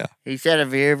 Yeah. He said,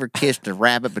 have you ever kissed a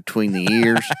rabbit between the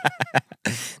ears?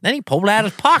 Then he pulled out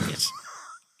his pockets.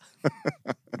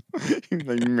 You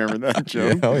remember that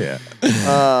joke? Oh, yeah.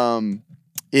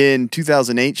 In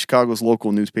 2008, Chicago's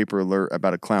local newspaper alert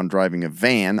about a clown driving a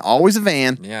van, always a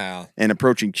van, and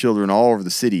approaching children all over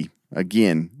the city.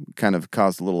 Again, kind of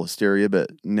caused a little hysteria, but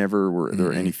never were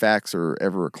there any facts or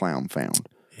ever a clown found.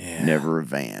 Yeah. Never a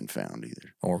van found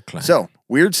either. Or clown. So,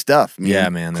 weird stuff, man. Yeah,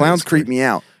 man. Clowns creep me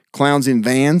out. Clowns in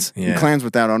vans and clowns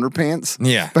without underpants.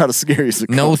 Yeah. About as scary as it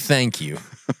comes. No, thank you.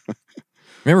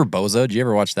 Remember Bozo? Did you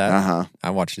ever watch that? Uh-huh. I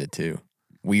watched it too.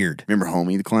 Weird. Remember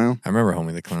Homie the Clown? I remember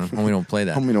Homie the Clown. Homie don't play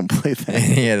that. Homie don't play that.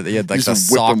 he had like a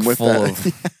sock full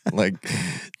of like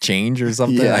change or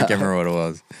something. I can't remember what it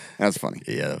was. That's funny.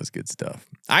 Yeah, that was good stuff.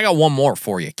 I got one more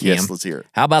for you, Kim. Yes, let's hear it.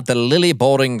 How about the Lily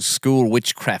Boarding School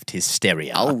Witchcraft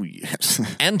Hysteria? Oh, yes.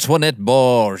 Antoinette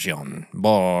Bourgeon.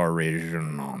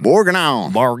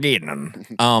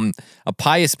 A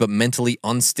pious but mentally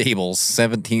unstable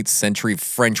 17th century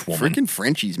French woman. Freaking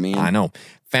Frenchies, man. I know.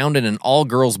 Founded an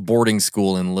all-girls boarding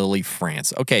school in Lille,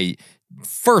 France. Okay,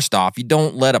 first off, you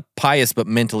don't let a pious but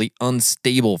mentally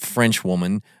unstable French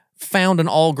woman found an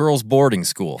all-girls boarding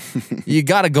school. You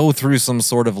got to go through some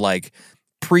sort of like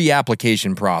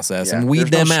pre-application process and weed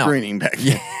them out. Screening back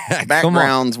then.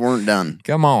 Backgrounds weren't done.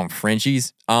 Come on,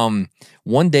 Frenchies. One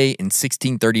day in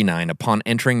 1639, upon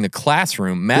entering the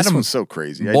classroom, This Madame was so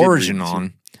crazy.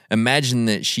 Bourgeon imagined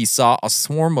that she saw a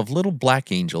swarm of little black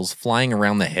angels flying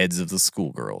around the heads of the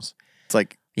schoolgirls. It's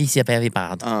like it's very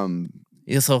bad.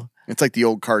 It's like the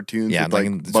old cartoons with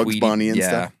like Bugs Bunny and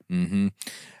stuff.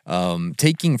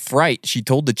 Taking fright, she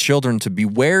told the children to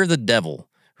beware the devil,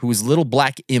 whose little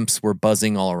black imps were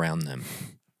buzzing all around them.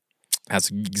 That's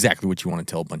exactly what you want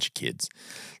to tell a bunch of kids.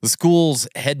 The school's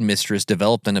headmistress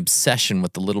developed an obsession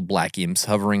with the little black imps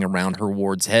hovering around her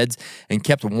ward's heads and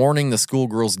kept warning the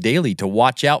schoolgirls daily to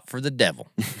watch out for the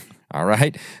devil. All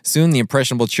right? Soon the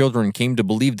impressionable children came to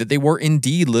believe that they were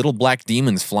indeed little black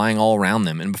demons flying all around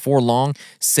them, and before long,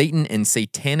 Satan and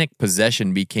satanic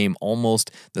possession became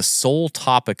almost the sole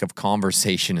topic of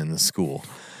conversation in the school.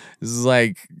 This is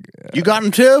like... You got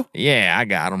him too? Yeah, I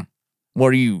got him. What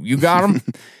are you? You got him?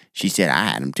 She said I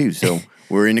had him too, so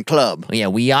we're in a club. Yeah,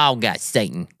 we all got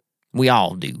Satan. We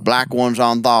all do. Black ones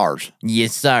on thars.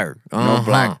 Yes, sir. No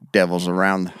black devils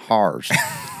around hars.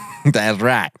 That's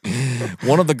right.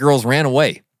 One of the girls ran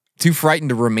away, too frightened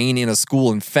to remain in a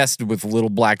school infested with little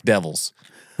black devils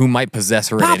who might possess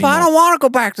her at any Papa, I don't moment. want to go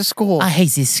back to school. I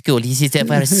hate this school. This is the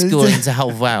worst school in the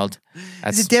whole world.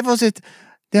 The devils,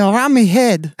 they're around my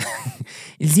head.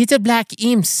 Little black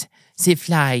imps, they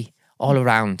fly all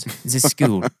around the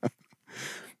school.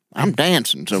 I'm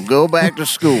dancing, so go back to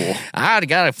school. I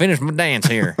got to finish my dance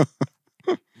here.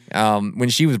 When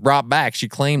she was brought back, she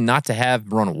claimed not to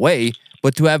have run away,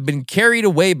 but to have been carried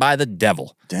away by the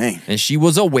devil. Dang. And she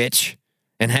was a witch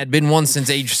and had been one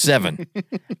since age 7.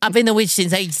 I've been a witch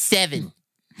since age 7.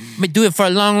 Been doing it for a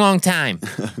long, long time.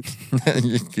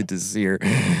 Good to see her.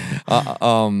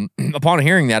 Upon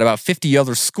hearing that, about 50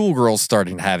 other schoolgirls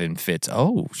started having fits.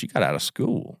 Oh, she got out of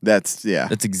school. That's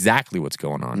exactly what's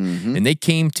going on. And they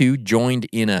joined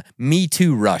in a Me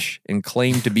Too rush and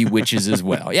claimed to be witches as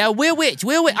well. Yeah, we're witch.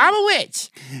 I'm a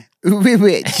witch. We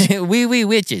witch. we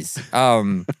witches.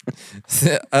 In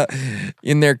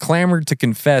their clamor to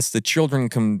confess, the children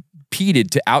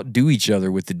competed to outdo each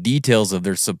other with the details of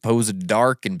their supposed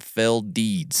dark and fell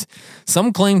deeds.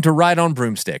 Some claimed to ride on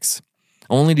broomsticks,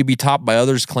 only to be topped by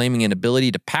others claiming an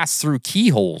ability to pass through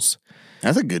keyholes.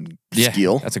 That's a good Yeah,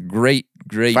 skill. that's a great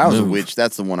If I was move. a witch,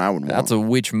 that's the one I would want. That's a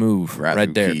witch move right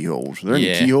through there. Keyholes. Are there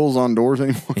Yeah. any keyholes on doors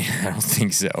anymore? I don't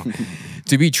think so.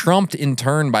 To be trumped in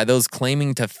turn by those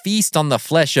claiming to feast on the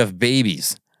flesh of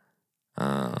babies.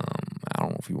 I don't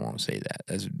know if you want to say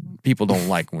that. People don't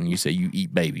like when you say you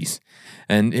eat babies,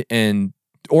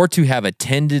 or to have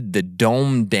attended the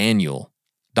Dom Daniel.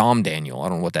 I don't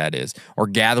know what that is, or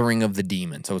Gathering of the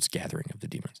Demons. So it's Gathering of the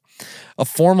Demons. A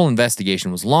formal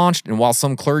investigation was launched, and while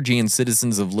some clergy and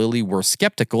citizens of Lily were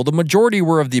skeptical, the majority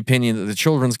were of the opinion that the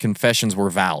children's confessions were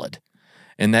valid,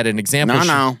 and that an example.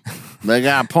 No, they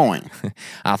got a point.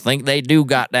 I think they do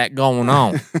got that going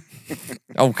on.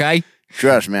 Okay.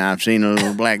 Trust me, I've seen a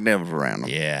little black devils around them.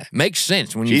 Yeah, makes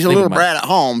sense when She's you a think little about brat at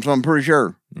home, so I'm pretty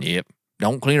sure. Yep.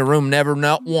 Don't clean a room, never,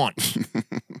 not once.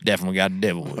 Definitely got a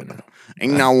devil in it.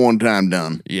 Ain't not one time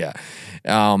done. Yeah.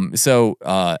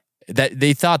 That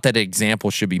they thought that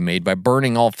example should be made by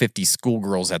burning all 50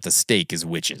 schoolgirls at the stake as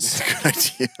witches. Good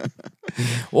idea.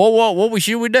 Well, what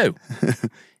should we do?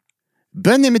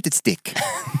 Burn them at the stick.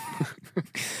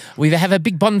 We have a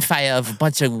big bonfire of a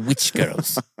bunch of witch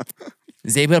girls.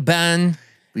 They will burn.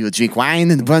 We will drink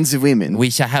wine and a bunch of women. We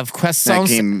shall have That croissants.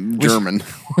 came German.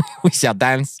 We shall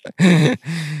dance.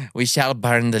 We shall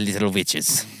burn the little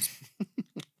witches.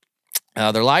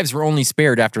 Their lives were only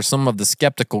spared after some of the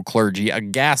skeptical clergy,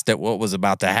 aghast at what was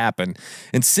about to happen,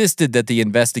 insisted that the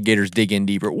investigators dig in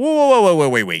deeper.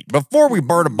 Wait. Before we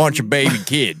burn a bunch of baby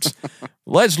kids,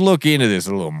 let's look into this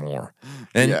a little more.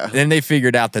 And then they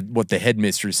figured out that what the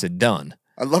headmistress had done.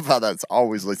 I love how that's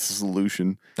always like the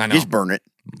solution. I know. Just burn it.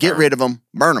 Get rid of them.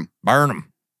 Burn them. Burn them.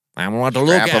 I don't have to look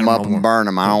Wrap at them them up no and more. burn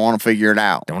them. I don't want to figure it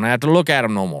out. Don't have to look at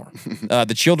them no more.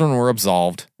 The children were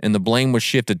absolved, and the blame was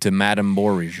shifted to Madame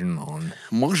Bourgeon,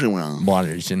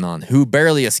 who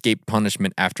barely escaped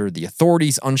punishment after the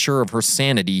authorities, unsure of her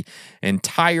sanity and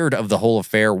tired of the whole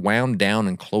affair, wound down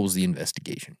and closed the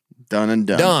investigation. Done and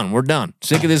done. Done. We're done.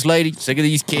 Sick of this lady. Sick of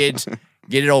these kids.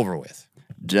 Get it over with.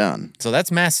 Done. So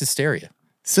that's mass hysteria.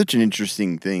 Such an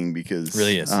interesting thing because It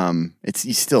really is. It's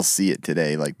you still see it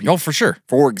today. Like Oh, for sure.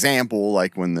 for example,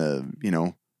 like when the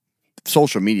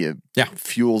social media Yeah.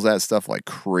 fuels that stuff like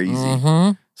crazy.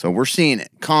 Mhm. So we're seeing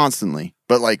it constantly.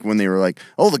 But like when they were like,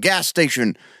 oh, the gas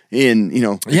station in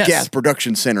the Yes. gas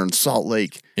production center in Salt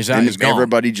Lake, Is out- and is gone.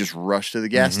 everybody just rushed to the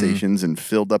gas stations and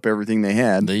filled up everything they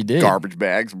had. They did. Garbage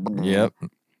bags. Yep.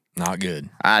 Not good.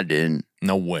 I didn't.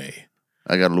 No way.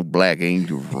 I got a little black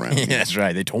angel around. Yeah, that's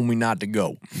right. They told me not to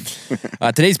go.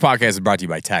 Today's podcast is brought to you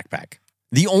by TacPack,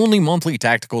 the only monthly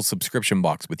tactical subscription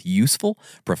box with useful,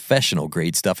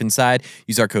 professional-grade stuff inside.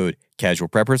 Use our code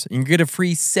CASUALPREPPERS, and you get a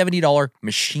free $70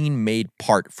 machine-made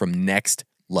part from Next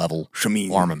Level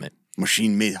Armament.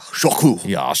 Machine made Shoku.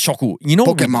 Yeah, Shoku. You know,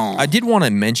 Pokemon. I did want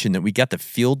to mention that we got the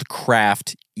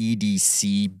Fieldcraft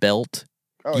EDC belt.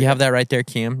 Oh, You have that right there,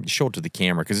 Cam? Show it to the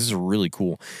camera because this is really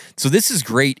cool. So this is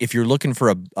great if you're looking for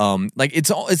a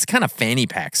it's kind of fanny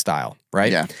pack style,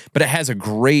 right? Yeah. But it has a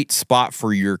great spot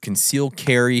for your concealed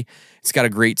carry. It's got a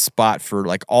great spot for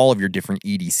like all of your different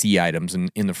EDC items in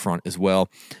the front as well.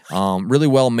 Really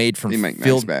well made from They make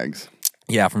nice bags.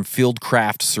 Yeah, from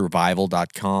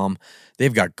fieldcraftsurvival.com.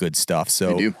 They've got good stuff.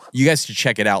 So They do. you guys should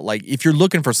check it out. Like if you're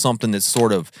looking for something that's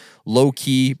sort of low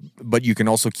key, but you can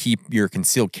also keep your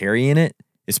concealed carry in it,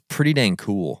 it's pretty dang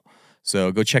cool.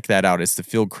 So go check that out. It's the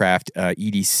Fieldcraft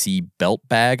EDC belt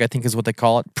bag, I think is what they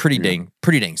call it. Pretty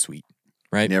dang sweet.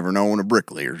 Right? You never know when a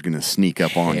bricklayer's gonna sneak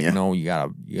up on you. No, you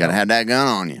gotta gotta have that gun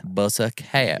on you. bust a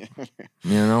cat.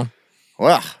 You know?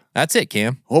 Well, That's it,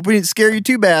 Cam. hope we didn't scare you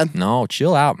too bad. No,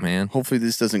 chill out, man. Hopefully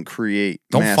this doesn't create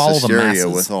Don't mass follow the hysteria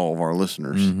masses. with all of our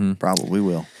listeners. Probably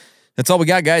will. That's all we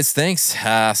got, guys. Thanks.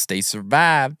 Stay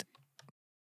survived.